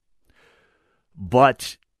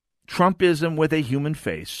 But Trumpism with a human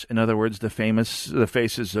face, in other words, the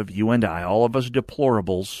faces of you and I, all of us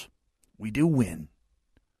deplorables, we do win.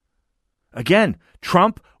 Again,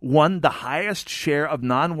 Trump won the highest share of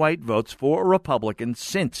non-white votes for a Republican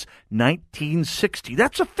since 1960.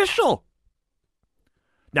 That's official.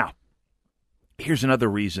 Now, here's another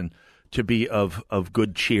reason to be of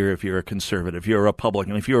good cheer if you're a conservative, if you're a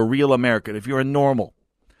Republican, if you're a real American, if you're a normal.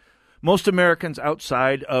 Most Americans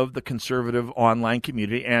outside of the conservative online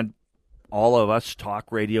community and all of us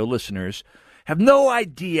talk radio listeners have no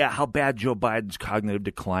idea how bad Joe Biden's cognitive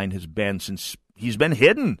decline has been since he's been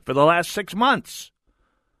hidden for the last 6 months.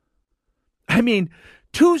 I mean,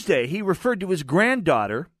 Tuesday he referred to his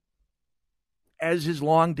granddaughter as his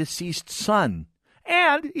long-deceased son.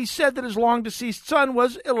 And he said that his long-deceased son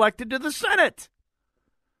was elected to the Senate.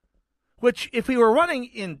 Which, if he were running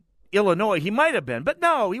in Illinois, he might have been. But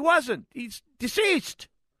no, he wasn't. He's deceased.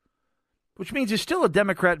 Which means he's still a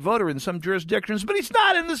Democrat voter in some jurisdictions, but he's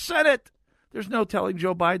not in the Senate. There's no telling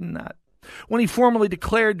Joe Biden that. When he formally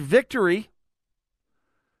declared victory,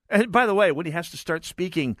 and by the way, when he has to start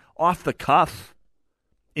speaking off the cuff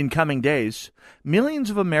in coming days, millions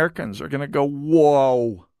of Americans are going to go,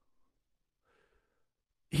 whoa.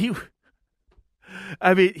 His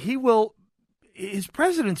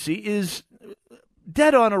presidency is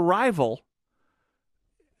dead on arrival,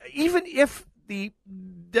 even if the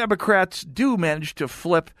Democrats do manage to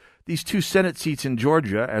flip these 2 Senate seats in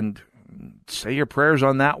Georgia, and say your prayers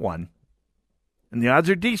on that one. And the odds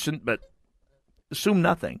are decent, but assume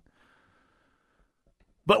nothing.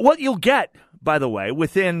 But what you'll get, by the way,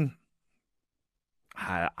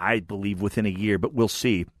 I believe within a year, but we'll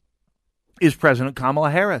see, is President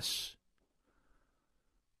Kamala Harris.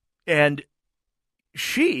 And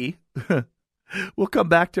she, we'll come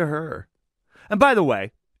back to her. And by the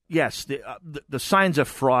way, yes, the signs of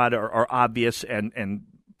fraud are obvious and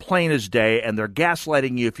plain as day, and they're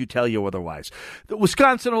gaslighting you if you tell you otherwise. The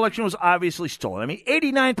Wisconsin election was obviously stolen. I mean,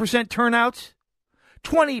 89% turnout,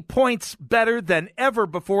 20 points better than ever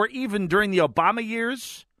before, even during the Obama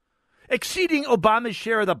years, exceeding Obama's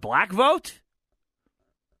share of the black vote.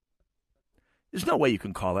 There's no way you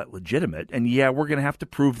can call that legitimate. And yeah, we're going to have to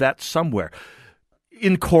prove that somewhere.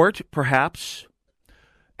 In court, perhaps.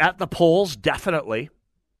 At the polls, definitely.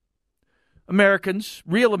 Americans,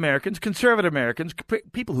 real Americans, conservative Americans,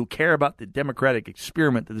 people who care about the democratic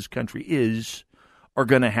experiment that this country is, are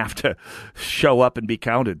going to have to show up and be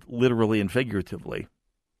counted, literally and figuratively.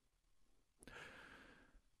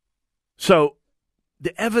 So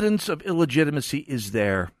the evidence of illegitimacy is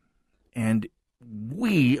there. And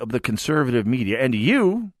we of the conservative media, and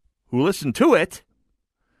you who listen to it,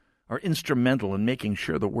 are instrumental in making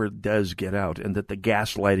sure the word does get out and that the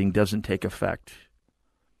gaslighting doesn't take effect.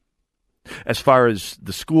 As far as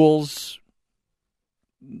the schools,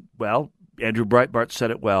 well, Andrew Breitbart said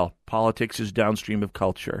it well. Politics is downstream of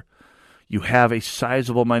culture. You have a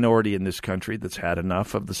sizable minority in this country that's had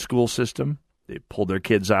enough of the school system. They pulled their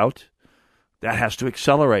kids out. That has to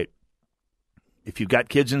accelerate. If you've got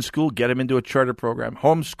kids in school, get them into a charter program,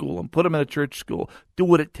 homeschool them, put them in a church school. Do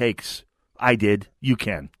what it takes. I did. You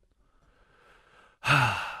can.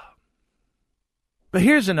 But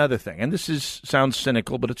here's another thing, and this sounds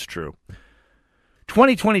cynical, but it's true.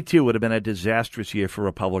 2022 would have been a disastrous year for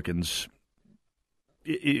Republicans.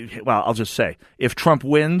 Well, I'll just say, if Trump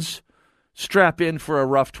wins, strap in for a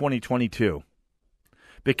rough 2022.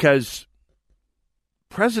 Because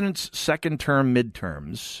president's second-term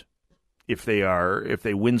midterms, if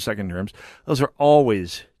they win second terms, those are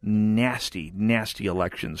always nasty, nasty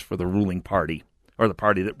elections for the ruling party, or the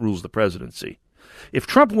party that rules the presidency. If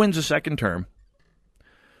Trump wins a second term,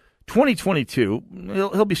 2022,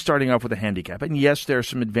 he'll be starting off with a handicap. And yes, there are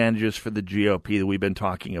some advantages for the GOP that we've been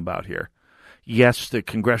talking about here. Yes, the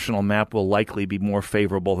congressional map will likely be more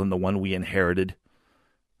favorable than the one we inherited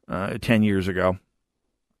 10 years ago.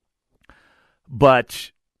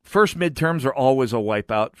 But first midterms are always a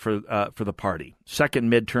wipeout for the party.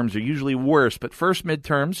 Second midterms are usually worse, but first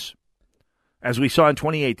midterms, as we saw in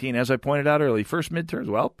 2018, as I pointed out earlier, first midterms,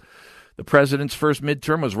 well, the president's first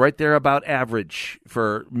midterm was right there about average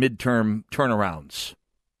for midterm turnarounds.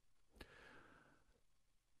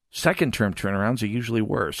 Second-term turnarounds are usually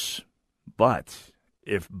worse. But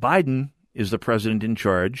if Biden is the president in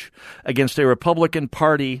charge against a Republican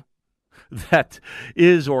Party that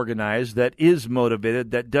is organized, that is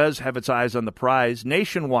motivated, that does have its eyes on the prize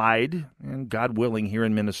nationwide, and God willing here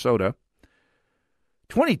in Minnesota,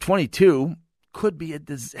 2022 could be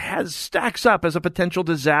stacks up as a potential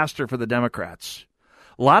disaster for the Democrats.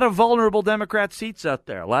 A lot of vulnerable Democrat seats out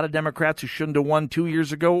there. A lot of Democrats who shouldn't have won 2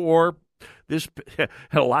 years ago, or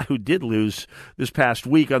a lot who did lose this past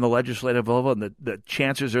week on the legislative level, and the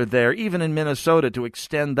chances are there, even in Minnesota, to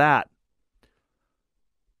extend that.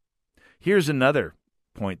 Here's another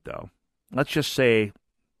point, though. Let's just say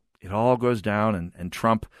it all goes down and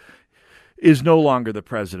Trump is no longer the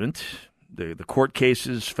president. The court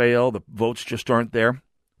cases fail. The votes just aren't there.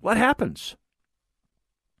 What happens?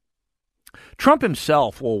 Trump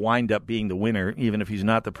himself will wind up being the winner, even if he's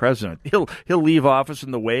not the president. He'll leave office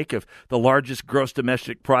in the wake of the largest gross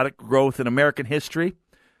domestic product growth in American history.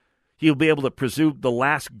 He'll be able to pursue the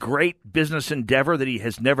last great business endeavor that he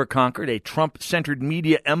has never conquered, a Trump-centered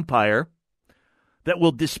media empire that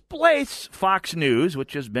will displace Fox News,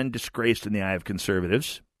 which has been disgraced in the eye of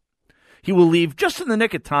conservatives. He will leave just in the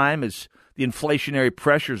nick of time as the inflationary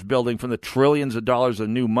pressures building from the trillions of dollars of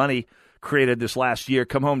new money created this last year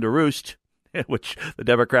come home to roost, which the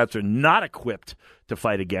Democrats are not equipped to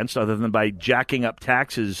fight against other than by jacking up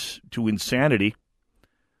taxes to insanity.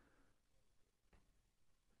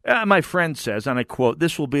 My friend says, and I quote,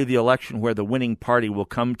 "This will be the election where the winning party will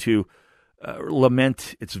come to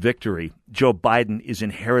lament its victory. Joe Biden is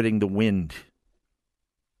inheriting the wind."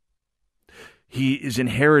 He is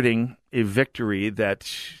inheriting a victory that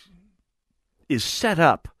is set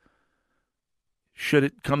up, should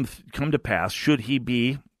it come to pass, should he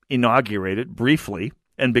be inaugurated briefly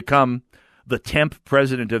and become the 10th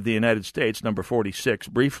president of the United States, number 46,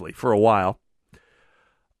 briefly, for a while.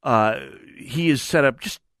 He is set up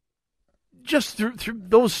just through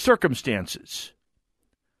those circumstances,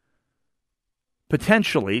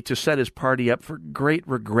 potentially to set his party up for great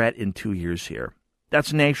regret in 2 years here.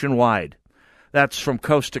 That's nationwide. That's from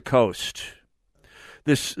coast to coast.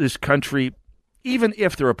 This country, even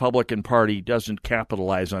if the Republican Party doesn't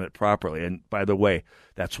capitalize on it properly, and by the way,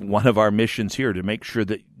 that's one of our missions here, to make sure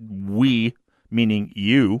that we, meaning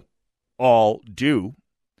you, all do,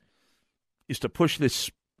 is to push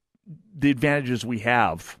the advantages we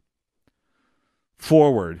have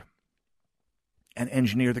forward and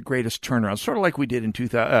engineer the greatest turnaround, sort of like we did in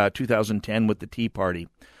 2010 with the Tea Party.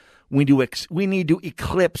 We need to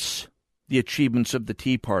eclipse the achievements of the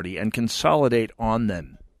Tea Party and consolidate on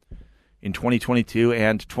them in 2022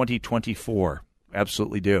 and 2024.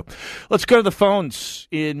 Absolutely do. Let's go to the phones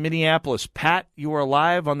in Minneapolis. Pat, you are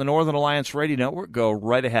live on the Northern Alliance Radio Network. Go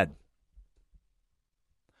right ahead.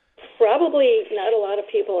 Probably not a lot of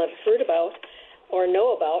people have heard about or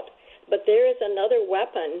know about, but there is another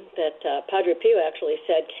weapon that Padre Pio actually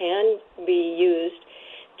said can be used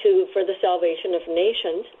for the salvation of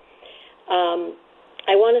nations.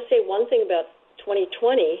 I want to say one thing about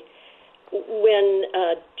 2020. when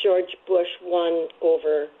George Bush won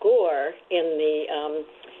over Gore in the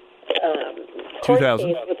court 2000.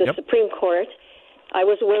 case with the Supreme Court, I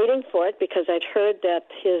was waiting for it because I'd heard that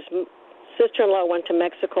his sister-in-law went to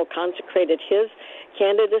Mexico, consecrated his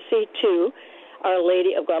candidacy to Our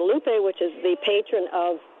Lady of Guadalupe, which is the patron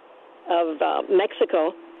of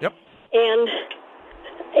Mexico. Yep. And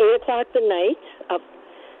 8 o'clock the night of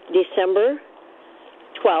December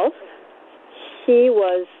 12th, he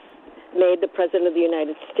was made the President of the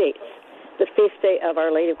United States, the feast day of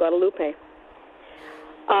Our Lady of Guadalupe.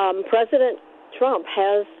 President Trump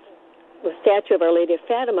has the statue of Our Lady of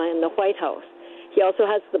Fatima in the White House. He also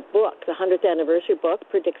has the book, the 100th anniversary book,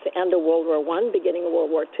 predicts the end of World War I, beginning of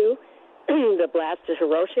World War II, the blast of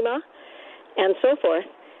Hiroshima, and so forth.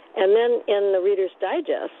 And then in the Reader's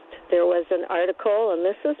Digest, there was an article, and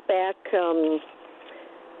this is back, when,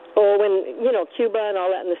 Cuba and all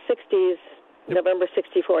that in the 60s, November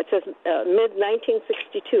 64. It says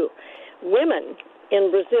mid-1962, women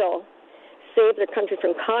in Brazil saved their country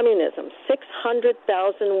from communism.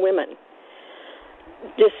 600,000 women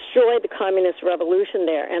destroyed the communist revolution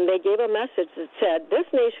there, and they gave a message that said, this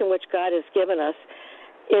nation which God has given us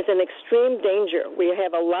is in extreme danger. We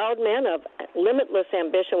have allowed men of limitless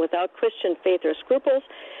ambition without Christian faith or scruples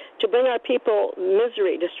to bring our people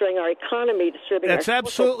misery, destroying our economy, disturbing That's our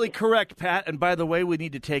absolutely correct, Pat. And by the way, we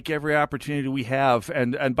need to take every opportunity we have.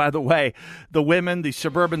 And by the way, the women, the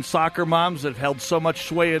suburban soccer moms that have held so much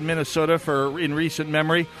sway in Minnesota in recent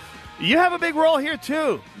memory, you have a big role here,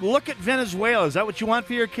 too. Look at Venezuela. Is that what you want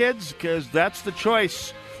for your kids? Because that's the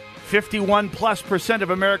choice 51+%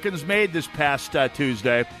 of Americans made this past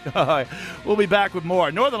Tuesday. We'll be back with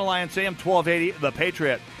more. Northern Alliance AM 1280, The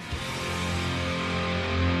Patriot.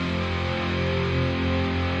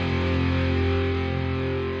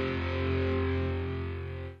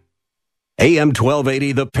 AM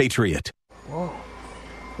 1280, The Patriot. Whoa.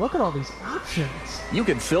 Look at all these options. You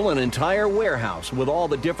could fill an entire warehouse with all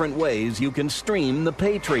the different ways you can stream The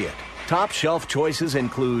Patriot. Top shelf choices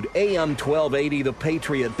include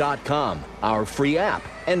AM1280thepatriot.com, our free app,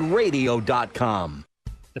 and radio.com.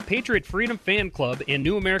 The Patriot Freedom Fan Club and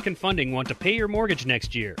New American Funding want to pay your mortgage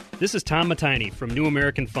next year. This is Tom Matini from New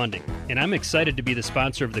American Funding, and I'm excited to be the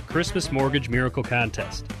sponsor of the Christmas Mortgage Miracle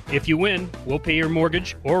Contest. If you win, we'll pay your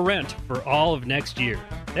mortgage or rent for all of next year.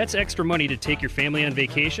 That's extra money to take your family on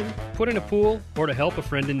vacation, put in a pool, or to help a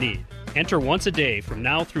friend in need. Enter once a day from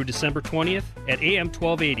now through December 20th at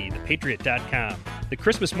AM1280thepatriot.com. The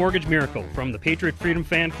Christmas Mortgage Miracle from the Patriot Freedom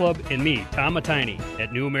Fan Club and me, Tom Matini,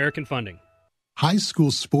 at New American Funding. High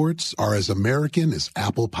school sports are as American as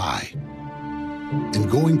apple pie. And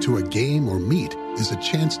going to a game or meet is a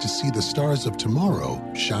chance to see the stars of tomorrow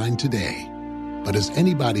shine today. But as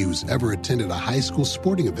anybody who's ever attended a high school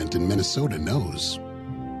sporting event in Minnesota knows,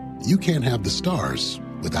 you can't have the stars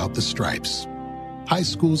without the stripes. High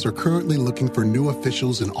schools are currently looking for new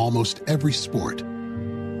officials in almost every sport.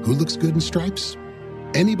 Who looks good in stripes?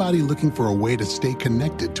 Anybody looking for a way to stay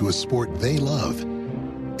connected to a sport they love.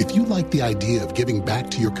 If you like the idea of giving back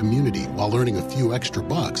to your community while earning a few extra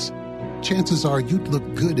bucks, chances are you'd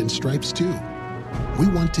look good in stripes too. We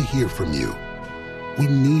want to hear from you. We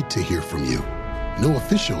need to hear from you. No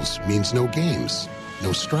officials means no games.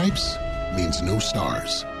 No stripes means no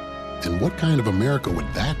stars. And what kind of America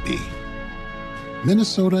would that be?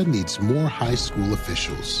 Minnesota needs more high school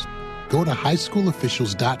officials. Go to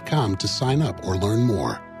highschoolofficials.com to sign up or learn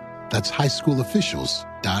more. That's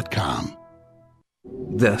highschoolofficials.com.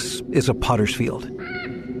 This is a potter's field.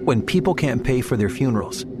 When people can't pay for their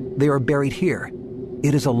funerals, they are buried here.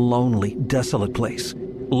 It is a lonely, desolate place,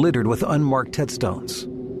 littered with unmarked headstones.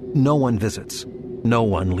 No one visits. No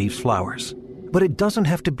one leaves flowers. But it doesn't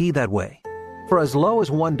have to be that way. For as low as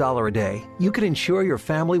 $1 a day, you can ensure your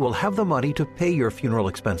family will have the money to pay your funeral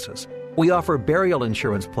expenses. We offer burial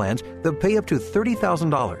insurance plans that pay up to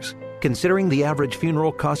 $30,000. Considering the average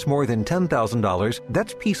funeral costs more than $10,000,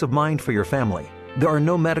 that's peace of mind for your family. There are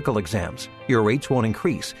no medical exams, your rates won't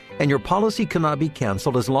increase, and your policy cannot be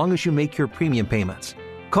canceled as long as you make your premium payments.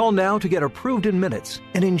 Call now to get approved in minutes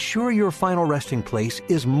and ensure your final resting place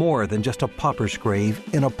is more than just a pauper's grave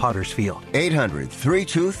in a potter's field.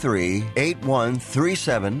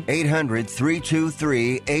 800-323-8137.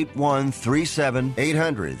 800-323-8137.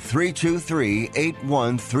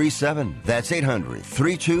 800-323-8137. That's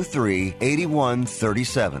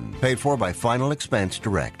 800-323-8137. Paid for by Final Expense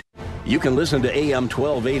Direct. You can listen to AM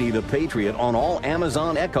 1280 The Patriot on all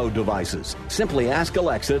Amazon Echo devices. Simply ask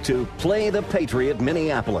Alexa to play The Patriot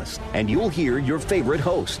Minneapolis, and you'll hear your favorite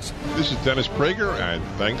hosts. This is Dennis Prager, and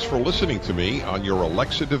thanks for listening to me on your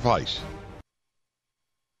Alexa device.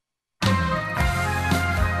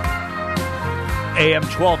 AM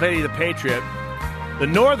 1280, The Patriot, the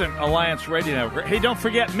Northern Alliance Radio Network. Hey, don't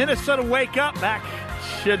forget, Minnesota Wake Up back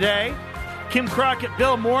today. Kim Crockett,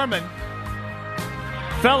 Bill Moorman,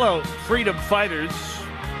 fellow freedom fighters,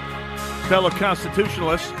 fellow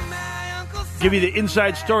constitutionalists, give you the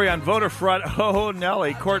inside story on voter fraud. Oh,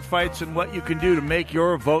 Nelly, court fights and what you can do to make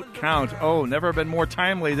your vote count. Oh, never been more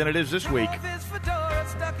timely than it is this week.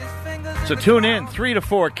 So tune in, 3 to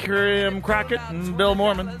 4, Kim Crockett and Bill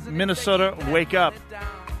Moorman, Minnesota Wake Up.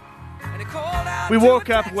 We woke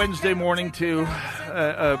up Wednesday morning to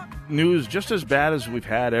news just as bad as we've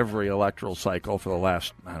had every electoral cycle for the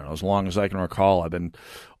last, I don't know, as long as I can recall. I've been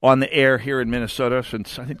on the air here in Minnesota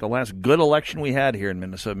since I think the last good election we had here in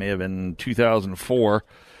Minnesota may have been 2004.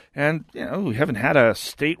 And, you know, we haven't had a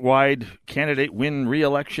statewide candidate win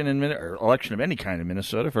re-election or election of any kind in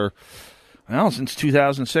Minnesota for, well, since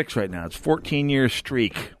 2006 right now. It's a 14-year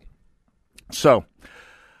streak. So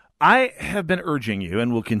I have been urging you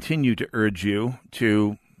and will continue to urge you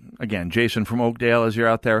to, again, Jason from Oakdale, as you're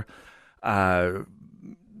out there,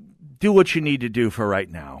 do what you need to do for right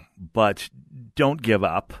now, but don't give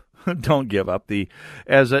up. Don't give up.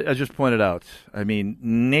 As I just pointed out, I mean,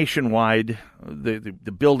 nationwide, the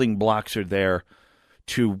building blocks are there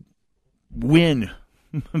to win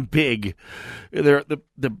big. The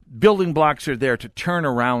building blocks are there to turn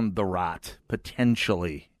around the rot,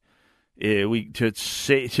 potentially. To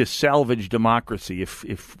salvage democracy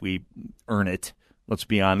if we earn it. Let's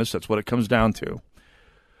be honest, that's what it comes down to.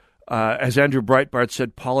 As Andrew Breitbart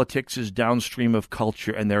said, politics is downstream of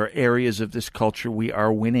culture, and there are areas of this culture we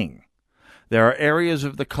are winning. There are areas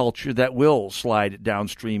of the culture that will slide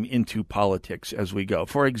downstream into politics as we go.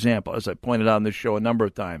 For example, as I pointed out on this show a number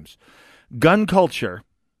of times, gun culture,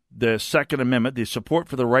 the Second Amendment, the support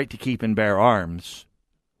for the right to keep and bear arms,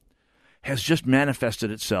 has just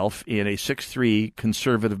manifested itself in a 6-3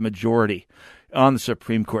 conservative majority on the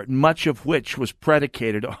Supreme Court, much of which was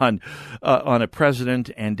predicated on a president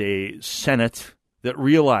and a Senate that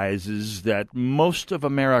realizes that most of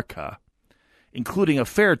America, including a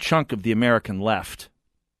fair chunk of the American left,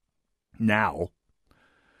 now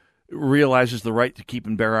realizes the right to keep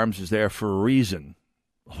and bear arms is there for a reason,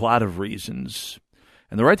 a lot of reasons.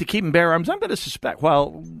 And the right to keep and bear arms, I'm going to suspect,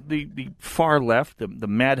 while the far left, the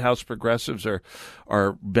madhouse progressives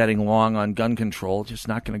are betting long on gun control, it's just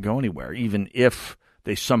not going to go anywhere, even if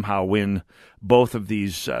they somehow win both of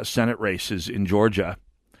these Senate races in Georgia.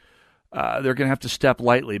 They're going to have to step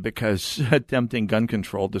lightly because attempting gun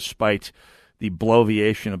control, despite the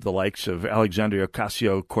bloviation of the likes of Alexandria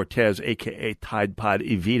Ocasio-Cortez, a.k.a. Tide Pod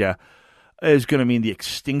Evita, is going to mean the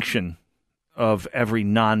extinction of every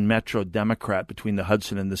non-metro Democrat between the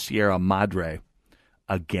Hudson and the Sierra Madre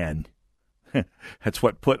again. That's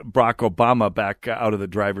what put Barack Obama back out of the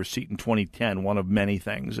driver's seat in 2010, one of many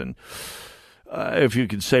things. And if you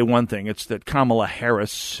could say one thing, it's that Kamala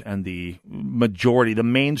Harris and the majority, the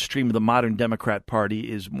mainstream of the modern Democrat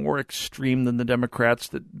Party is more extreme than the Democrats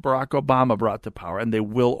that Barack Obama brought to power, and they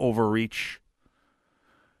will overreach.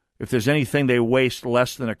 If there's anything they waste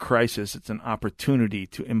less than a crisis, it's an opportunity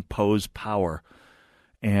to impose power.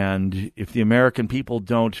 And if the American people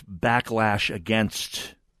don't backlash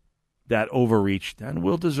against that overreach, then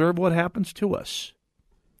we'll deserve what happens to us.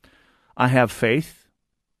 I have faith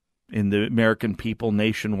in the American people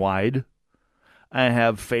nationwide. I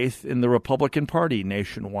have faith in the Republican Party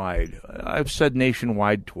nationwide. I've said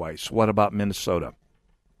nationwide twice. What about Minnesota?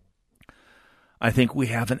 I think we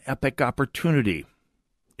have an epic opportunity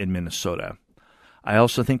in Minnesota. I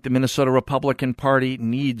also think the Minnesota Republican Party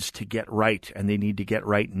needs to get right, and they need to get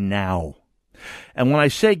right now. And when I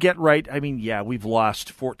say get right, I mean, yeah, we've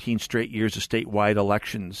lost 14 straight years of statewide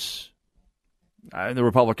elections. The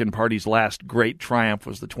Republican Party's last great triumph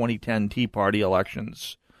was the 2010 Tea Party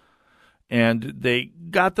elections. And they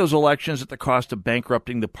got those elections at the cost of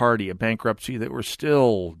bankrupting the party, a bankruptcy that we're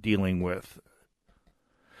still dealing with.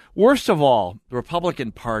 Worst of all, the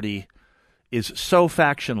Republican Party is so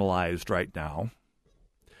factionalized right now.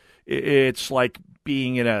 It's like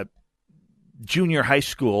being in a junior high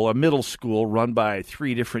school, a middle school run by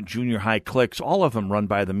 3 different junior high cliques, all of them run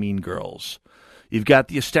by the mean girls. You've got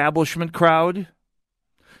the establishment crowd,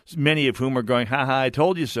 many of whom are going, ha-ha, I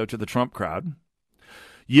told you so, to the Trump crowd.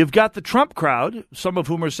 You've got the Trump crowd, some of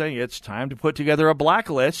whom are saying it's time to put together a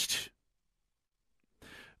blacklist.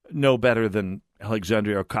 No better than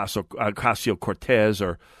Alexandria Ocasio-Cortez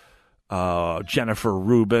or Jennifer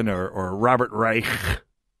Rubin or Robert Reich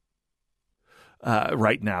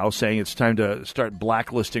right now, saying it's time to start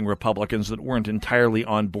blacklisting Republicans that weren't entirely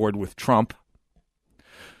on board with Trump.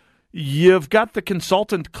 You've got the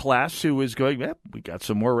consultant class who is going, we got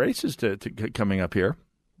some more races to coming up here.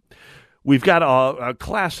 We've got a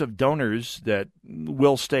class of donors that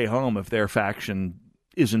will stay home if their faction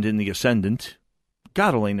isn't in the ascendant.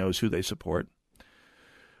 God only knows who they support.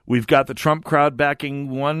 We've got the Trump crowd backing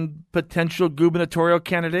one potential gubernatorial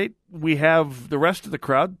candidate. We have the rest of the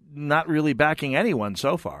crowd not really backing anyone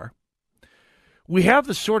so far. We have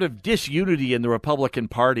the sort of disunity in the Republican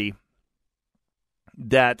Party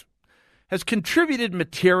that has contributed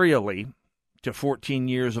materially to 14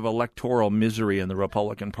 years of electoral misery in the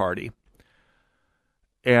Republican Party.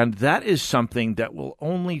 And that is something that will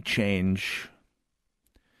only change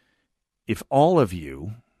if all of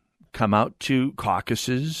you come out to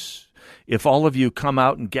caucuses, if all of you come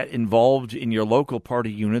out and get involved in your local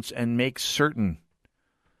party units and make certain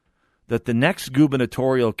that the next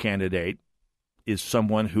gubernatorial candidate is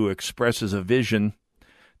someone who expresses a vision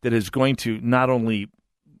that is going to not only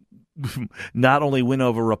win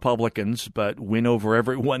over Republicans, but win over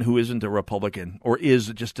everyone who isn't a Republican or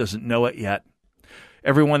just doesn't know it yet.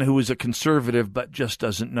 Everyone who is a conservative but just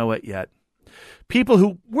doesn't know it yet. People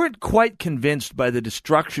who weren't quite convinced by the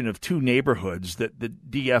destruction of two neighborhoods that the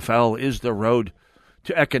DFL is the road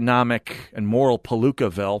to economic and moral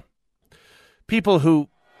Palookaville. People who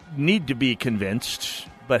need to be convinced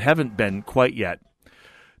but haven't been quite yet.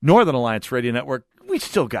 Northern Alliance Radio Network, we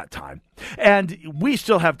still got time. And we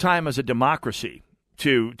still have time as a democracy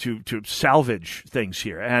to salvage things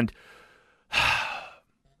here. And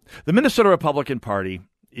the Minnesota Republican Party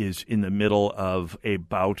is in the middle of a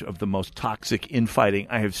bout of the most toxic infighting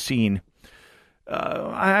I have seen.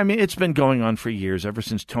 I mean, it's been going on for years, ever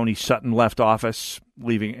since Tony Sutton left office,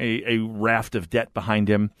 leaving a raft of debt behind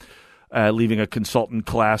him, leaving a consultant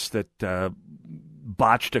class that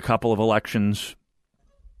botched a couple of elections.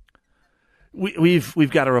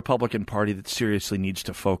 We've got a Republican Party that seriously needs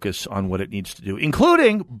to focus on what it needs to do,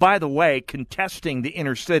 including, by the way, contesting the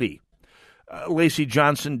inner city. Lacey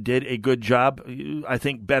Johnson did a good job, I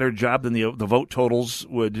think better job than the vote totals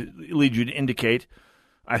would lead you to indicate.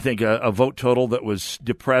 I think a vote total that was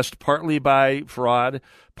depressed partly by fraud,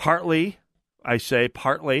 partly by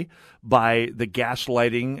the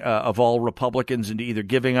gaslighting of all Republicans into either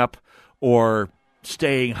giving up or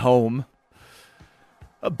staying home.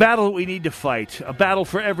 A battle that we need to fight, a battle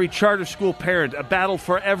for every charter school parent, a battle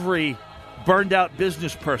for every burned-out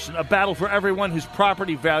business person, a battle for everyone whose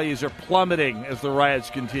property values are plummeting as the riots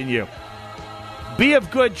continue. Be of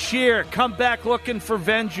good cheer. Come back looking for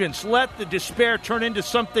vengeance. Let the despair turn into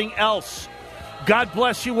something else. God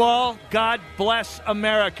bless you all. God bless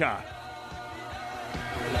America.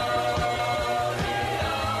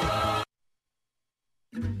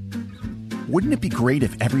 Wouldn't it be great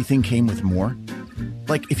if everything came with more?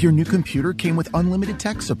 Like if your new computer came with unlimited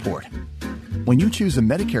tech support. When you choose a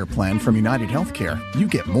Medicare plan from United Healthcare, you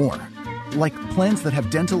get more. Like plans that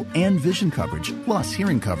have dental and vision coverage, plus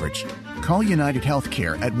hearing coverage. Call United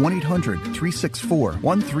Healthcare at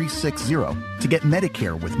 1-800-364-1360 to get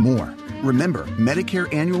Medicare with more. Remember,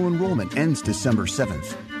 Medicare annual enrollment ends December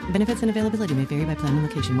 7th. Benefits and availability may vary by plan and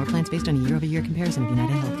location. More plans based on a year-over-year comparison of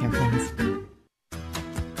United Healthcare plans.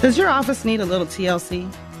 Does your office need a little TLC?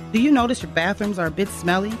 Do you notice your bathrooms are a bit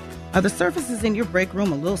smelly? Are the surfaces in your break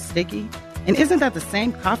room a little sticky? And isn't that the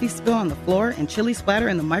same coffee spill on the floor and chili splatter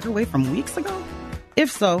in the microwave from weeks ago? If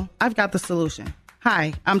so, I've got the solution.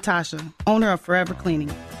 Hi, I'm Tasha, owner of Forever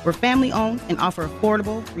Cleaning. We're family-owned and offer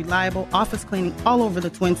affordable, reliable office cleaning all over the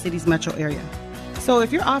Twin Cities metro area. So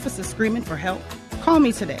if your office is screaming for help, call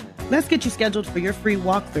me today. Let's get you scheduled for your free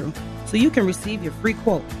walkthrough so you can receive your free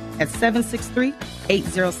quote at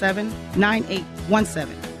 763-807-9817.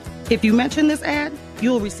 If you mention this ad,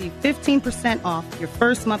 you'll receive 15% off your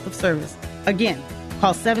first month of service. Again,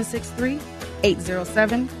 call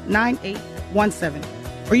 763-807-9817.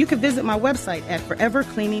 Or you can visit my website at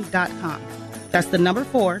forevercleaning.com. That's the number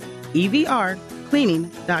 4, EVR,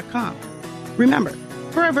 cleaning.com. Remember,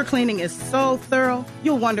 Forever Cleaning is so thorough,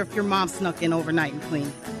 you'll wonder if your mom snuck in overnight and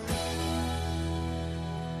cleaned.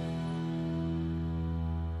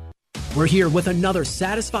 We're here with another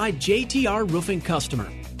satisfied JTR Roofing customer.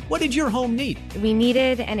 What did your home need? We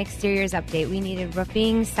needed an exteriors update. We needed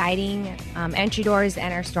roofing, siding, entry doors,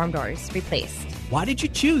 and our storm doors replaced. Why did you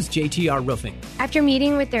choose JTR Roofing? After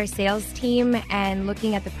meeting with their sales team and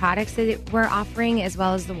looking at the products that we're offering as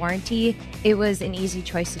well as the warranty, it was an easy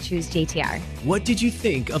choice to choose JTR. What did you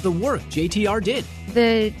think of the work JTR did?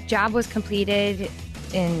 The job was completed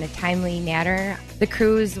in a timely manner. The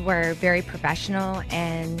crews were very professional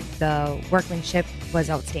and the workmanship was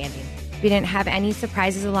outstanding. We didn't have any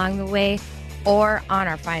surprises along the way or on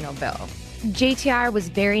our final bill. JTR was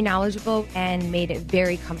very knowledgeable and made it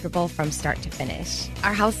very comfortable from start to finish.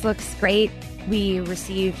 Our house looks great. We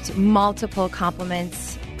received multiple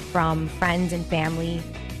compliments from friends and family.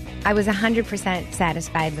 I was 100%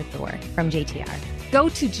 satisfied with the work from JTR. Go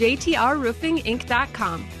to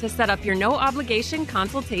jtrroofinginc.com to set up your no-obligation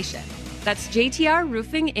consultation. That's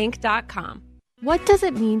jtrroofinginc.com. What does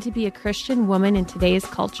it mean to be a Christian woman in today's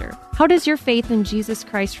culture? How does your faith in Jesus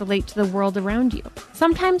Christ relate to the world around you?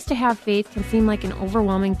 Sometimes to have faith can seem like an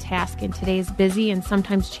overwhelming task in today's busy and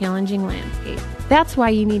sometimes challenging landscape. That's why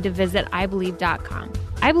you need to visit ibelieve.com.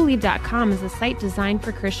 ibelieve.com is a site designed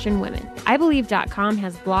for Christian women. ibelieve.com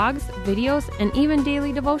has blogs, videos, and even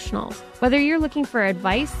daily devotionals. Whether you're looking for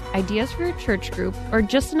advice, ideas for your church group, or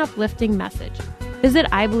just an uplifting message, visit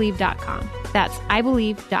ibelieve.com. That's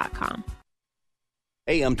ibelieve.com.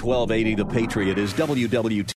 AM 1280, The Patriot, is WWT.